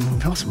 this is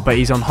impossible. But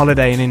he's on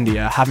holiday in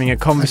India having a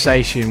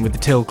conversation with the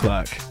till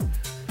clerk.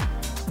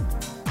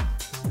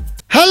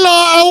 Hello,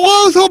 I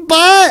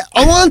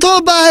want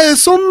to buy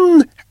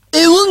some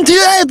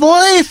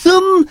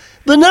some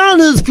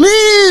bananas,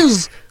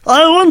 please.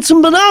 I want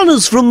some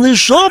bananas from this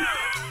shop.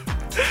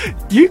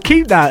 You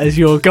keep that as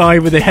your guy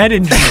with a head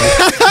injury.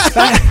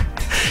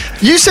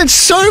 You said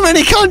so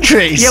many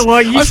countries. Yeah, well,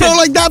 I felt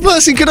like that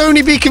person could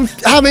only be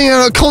having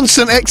a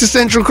constant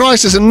existential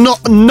crisis and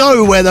not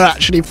know where they're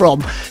actually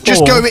from.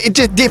 Just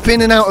dip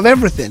in and out of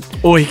everything.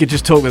 Or he could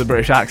just talk with a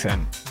British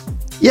accent.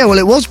 Yeah, well,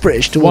 it was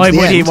British towards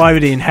the end. Why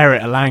would he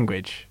inherit a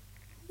language?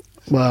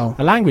 Well,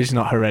 a language is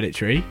not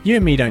hereditary. You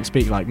and me don't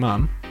speak like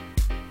mum.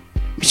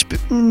 I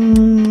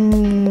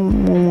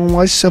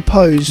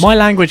suppose. My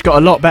language got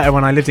a lot better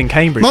when I lived in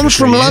Cambridge. Mum's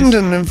from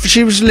London, and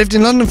she lived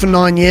in London for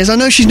 9 years. I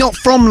know she's not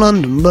from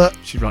London, but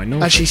she's right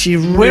Norfolk. Actually,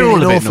 she's really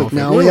Norfolk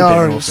now. We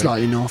are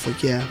slightly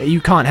Norfolk, yeah. You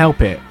can't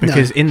help it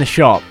because in the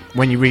shop,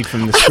 when you read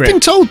from the script, I've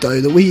been told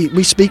though that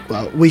we speak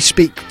well. We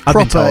speak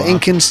proper in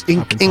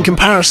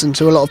comparison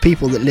to a lot of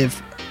people that live.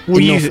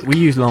 We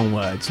use long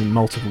words and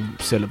multiple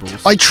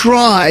syllables. I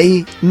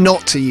try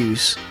not to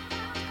use.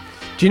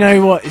 Do you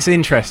know what is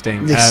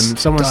interesting?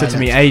 Someone said to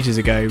me ages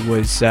ago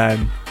was a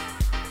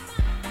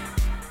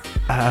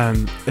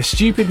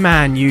stupid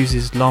man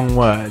uses long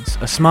words.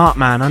 A smart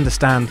man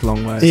understands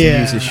long words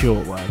and uses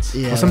short words.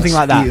 Yeah, or something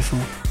like that. Beautiful.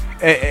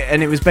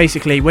 And it was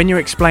basically when you're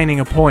explaining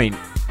a point,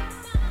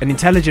 an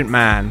intelligent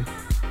man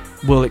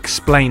will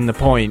explain the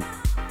point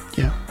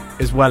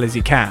as well as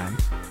he can.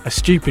 A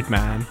stupid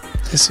man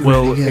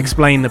will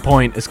explain the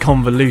point as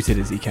convoluted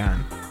as he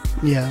can.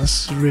 Yeah,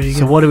 that's really good.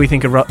 So what do we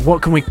think of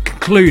what can we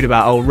conclude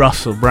about old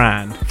Russell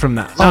Brand from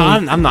that? No,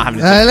 I'm not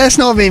having to let's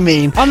not be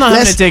mean. I'm not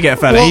having to dig at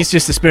a fella. He's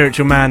just a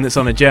spiritual man that's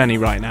on a journey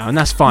right now, and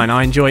that's fine.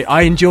 I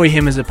enjoy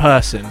him as a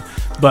person,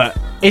 but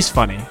it's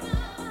funny.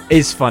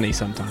 It's funny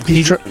sometimes.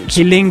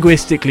 He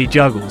linguistically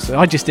juggles.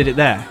 I just did it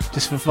there,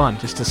 just for fun,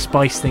 just to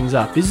spice things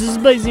up. This is a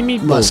spicy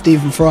meatball. Like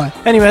Stephen Fry.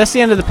 Anyway, that's the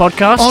end of the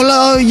podcast. Oh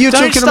no, you're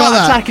talking about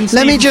that. Attacking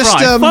Stephen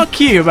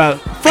Fry.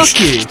 Fuck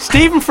you.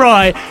 Stephen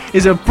Fry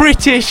is a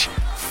British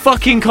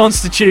fucking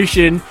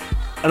constitution,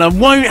 and I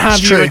won't have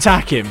you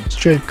attack him. It's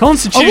true.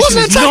 Constitution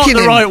is not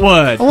the right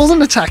word. I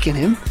wasn't attacking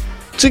him.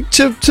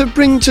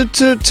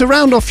 To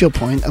round off your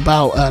point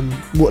about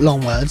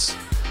long words,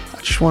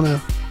 I just want to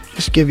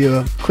give you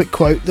a quick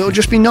quote that will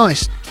just be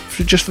nice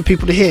for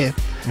people to hear.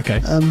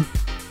 Okay.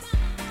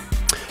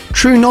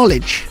 True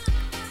knowledge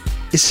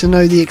is to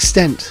know the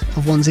extent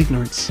of one's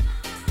ignorance.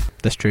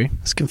 That's true.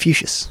 That's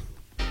Confucius.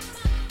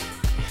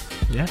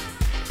 Yeah.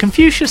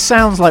 Confucius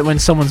sounds like when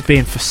someone's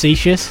being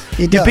facetious.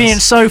 You're being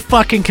so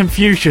fucking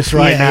Confucius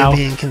right now. You're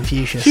being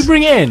Confucius. Should we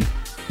bring it in?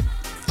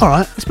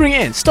 Alright. Let's bring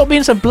it in. Stop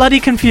being so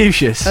bloody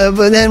Confucius.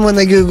 But then when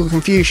they Google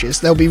Confucius,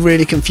 they'll be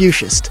really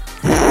Confuciused.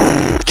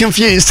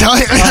 Confused.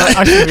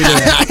 I should be doing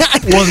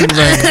it. Wasn't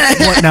very...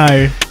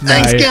 No.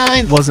 Thanks,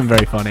 guys. Wasn't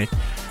very funny.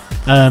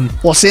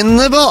 What's in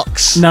the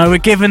box? No, we're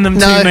giving them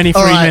too many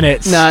free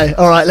minutes. No,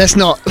 alright, let's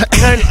not.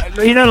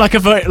 you know, like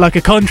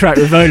a contract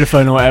with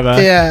Vodafone or whatever.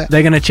 Yeah.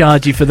 They're going to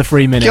charge you for the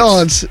 3 minutes.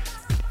 God.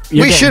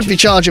 We should be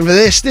charging for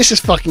this. This is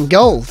fucking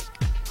gold.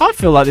 I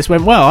feel like this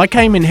went well. I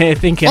came in here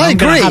thinking I'm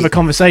going to have a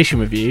conversation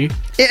with you.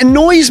 It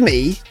annoys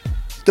me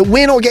that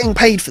we're not getting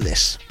paid for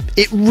this.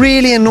 It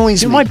really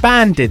annoys me. My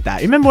band did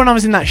that. You remember when I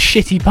was in that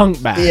shitty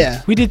punk band?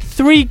 Yeah. We did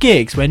 3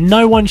 gigs where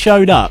no one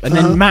showed up, and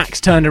then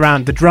Max turned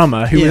around, the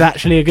drummer, who was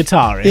actually a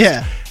guitarist.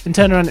 Yeah. And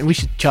turned around and we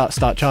should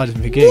start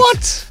charging for gigs.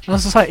 What? And I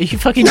was just like, are you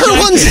fucking No joking?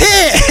 one's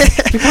here!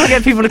 We can't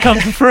get people to come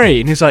for free.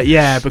 And he's like,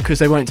 yeah, because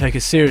they won't take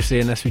us seriously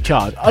unless we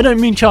charge. I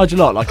don't mean charge a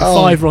lot, like a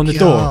 $5 on the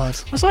door. I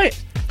was like,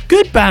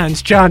 good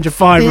bands charge a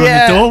 $5 on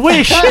the door.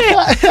 We're shit.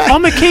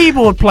 I'm a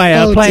keyboard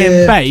player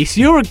playing bass.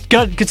 You're a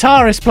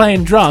guitarist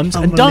playing drums.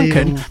 And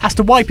Duncan has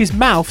to wipe his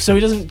mouth so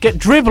he doesn't get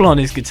dribble on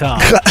his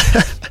guitar.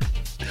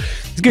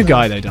 He's a good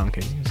guy though,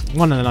 Duncan. He's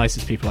one of the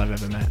nicest people I've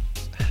ever met.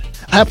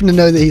 I happen to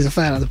know that he's a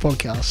fan of the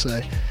podcast,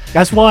 so...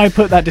 That's why I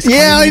put that disclaimer.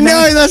 Yeah, I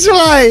know, that's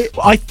why.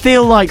 I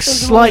feel like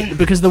slightly,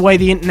 because the way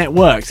the internet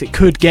works, it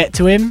could get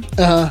to him.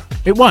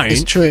 It won't.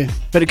 It's true.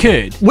 But it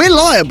could. We're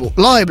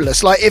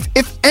libelous. Like, if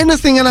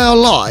anything in our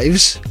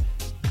lives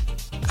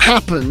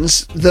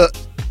happens that...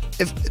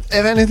 If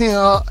anything...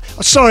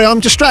 sorry, I'm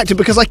distracted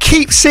because I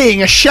keep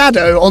seeing a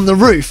shadow on the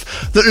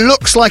roof that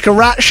looks like a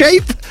rat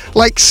shape,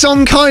 like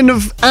some kind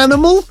of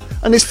animal,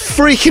 and it's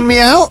freaking me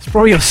out. It's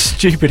probably your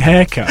stupid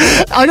haircut.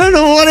 I don't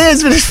know what it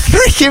is, but it's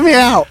freaking me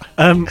out.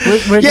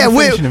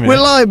 We're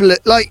liable.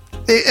 Like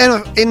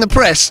in the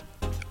press,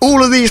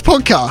 all of these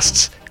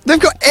podcasts, they've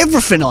got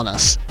everything on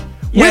us.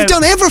 Yeah. We've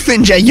done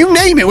everything, Jay. You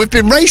name it. We've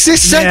been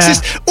racist,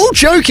 sexist, all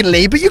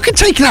jokingly, but you can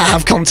take that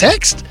out of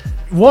context.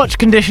 Watch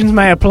conditions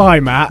may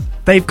apply, Matt.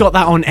 They've got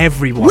that on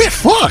everyone. We're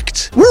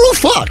fucked. We're all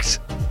fucked.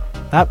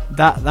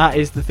 That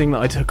is the thing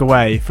that I took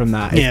away from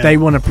that. If they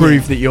want to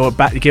prove that you're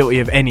guilty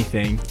of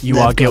anything, you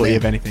are guilty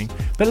of anything.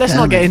 But let's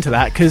not get into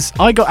that, because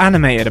I got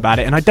animated about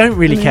it and I don't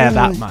really care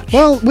that much.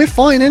 Well, we're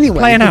fine anyway.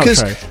 Play an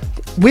because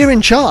outro. We're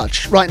in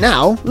charge right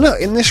now.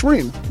 Look, in this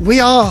room, we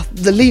are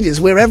the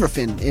leaders. We're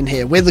everything in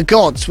here. We're the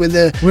gods.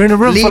 We're in a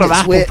room full of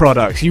Apple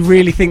products. You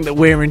really think that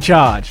we're in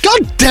charge?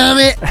 God damn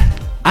it!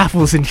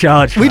 Apple's in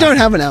charge. We don't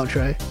have an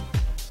outro.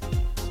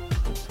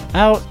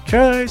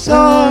 Outro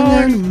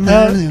song.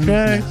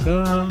 Outro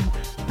song.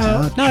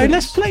 No,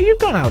 let's play. You've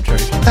got an outro.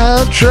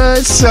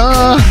 Outro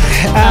song.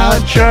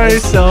 Outro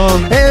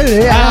song.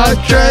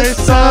 Outro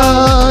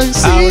song.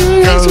 See you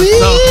next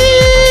week.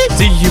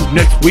 See you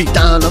next week.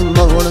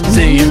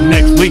 See you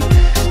next week.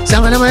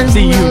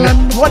 See you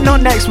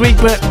not next week,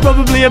 but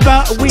probably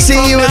about a week from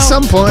now. See you at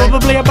some point.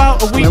 Probably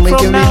about a week when we from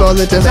can now. be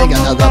bothered to make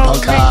another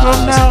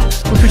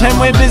podcast. We pretend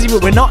we're busy,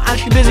 but we're not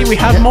actually busy. We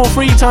have more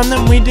free time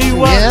than we do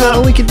work. Yeah,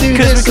 we could do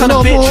this a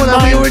lot more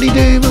than we already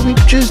do, but we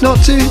choose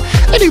not to.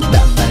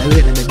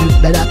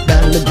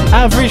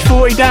 Average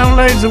 40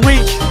 downloads a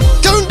week.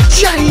 Don't,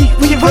 Jay!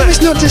 We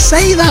promise not to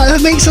say that.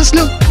 That makes us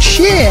look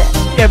shit.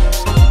 Yeah,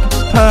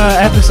 per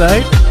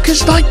episode.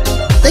 Because, like,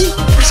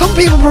 some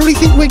people probably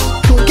think we're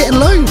getting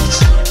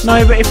loads.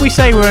 No, but if we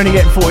say we're only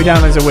getting 40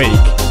 downloads a week,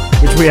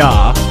 which we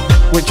are,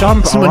 which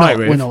I'm alright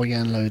with. We're not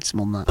getting loads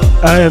more than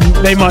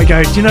that. They might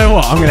go, do you know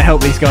what? I'm going to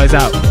help these guys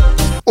out.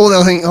 Or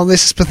they'll think, oh,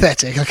 this is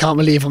pathetic. I can't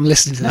believe I'm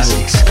listening to this. No,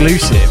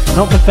 exclusive.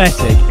 Not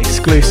pathetic,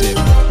 exclusive.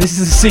 This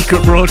is a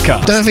secret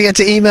broadcast. Don't forget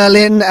to email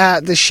in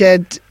at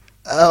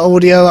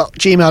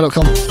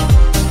theshedaudio@gmail.com.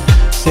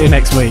 See you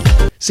next week.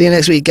 See you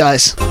next week,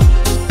 guys.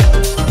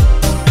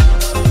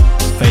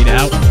 Fade it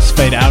out. Just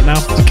fade it out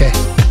now. Okay.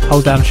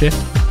 Hold down shift.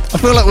 I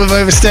feel like we've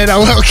overstayed our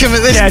welcome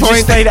at this point. Yeah,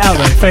 just fade it out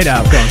though. Fade it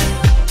out. Go on.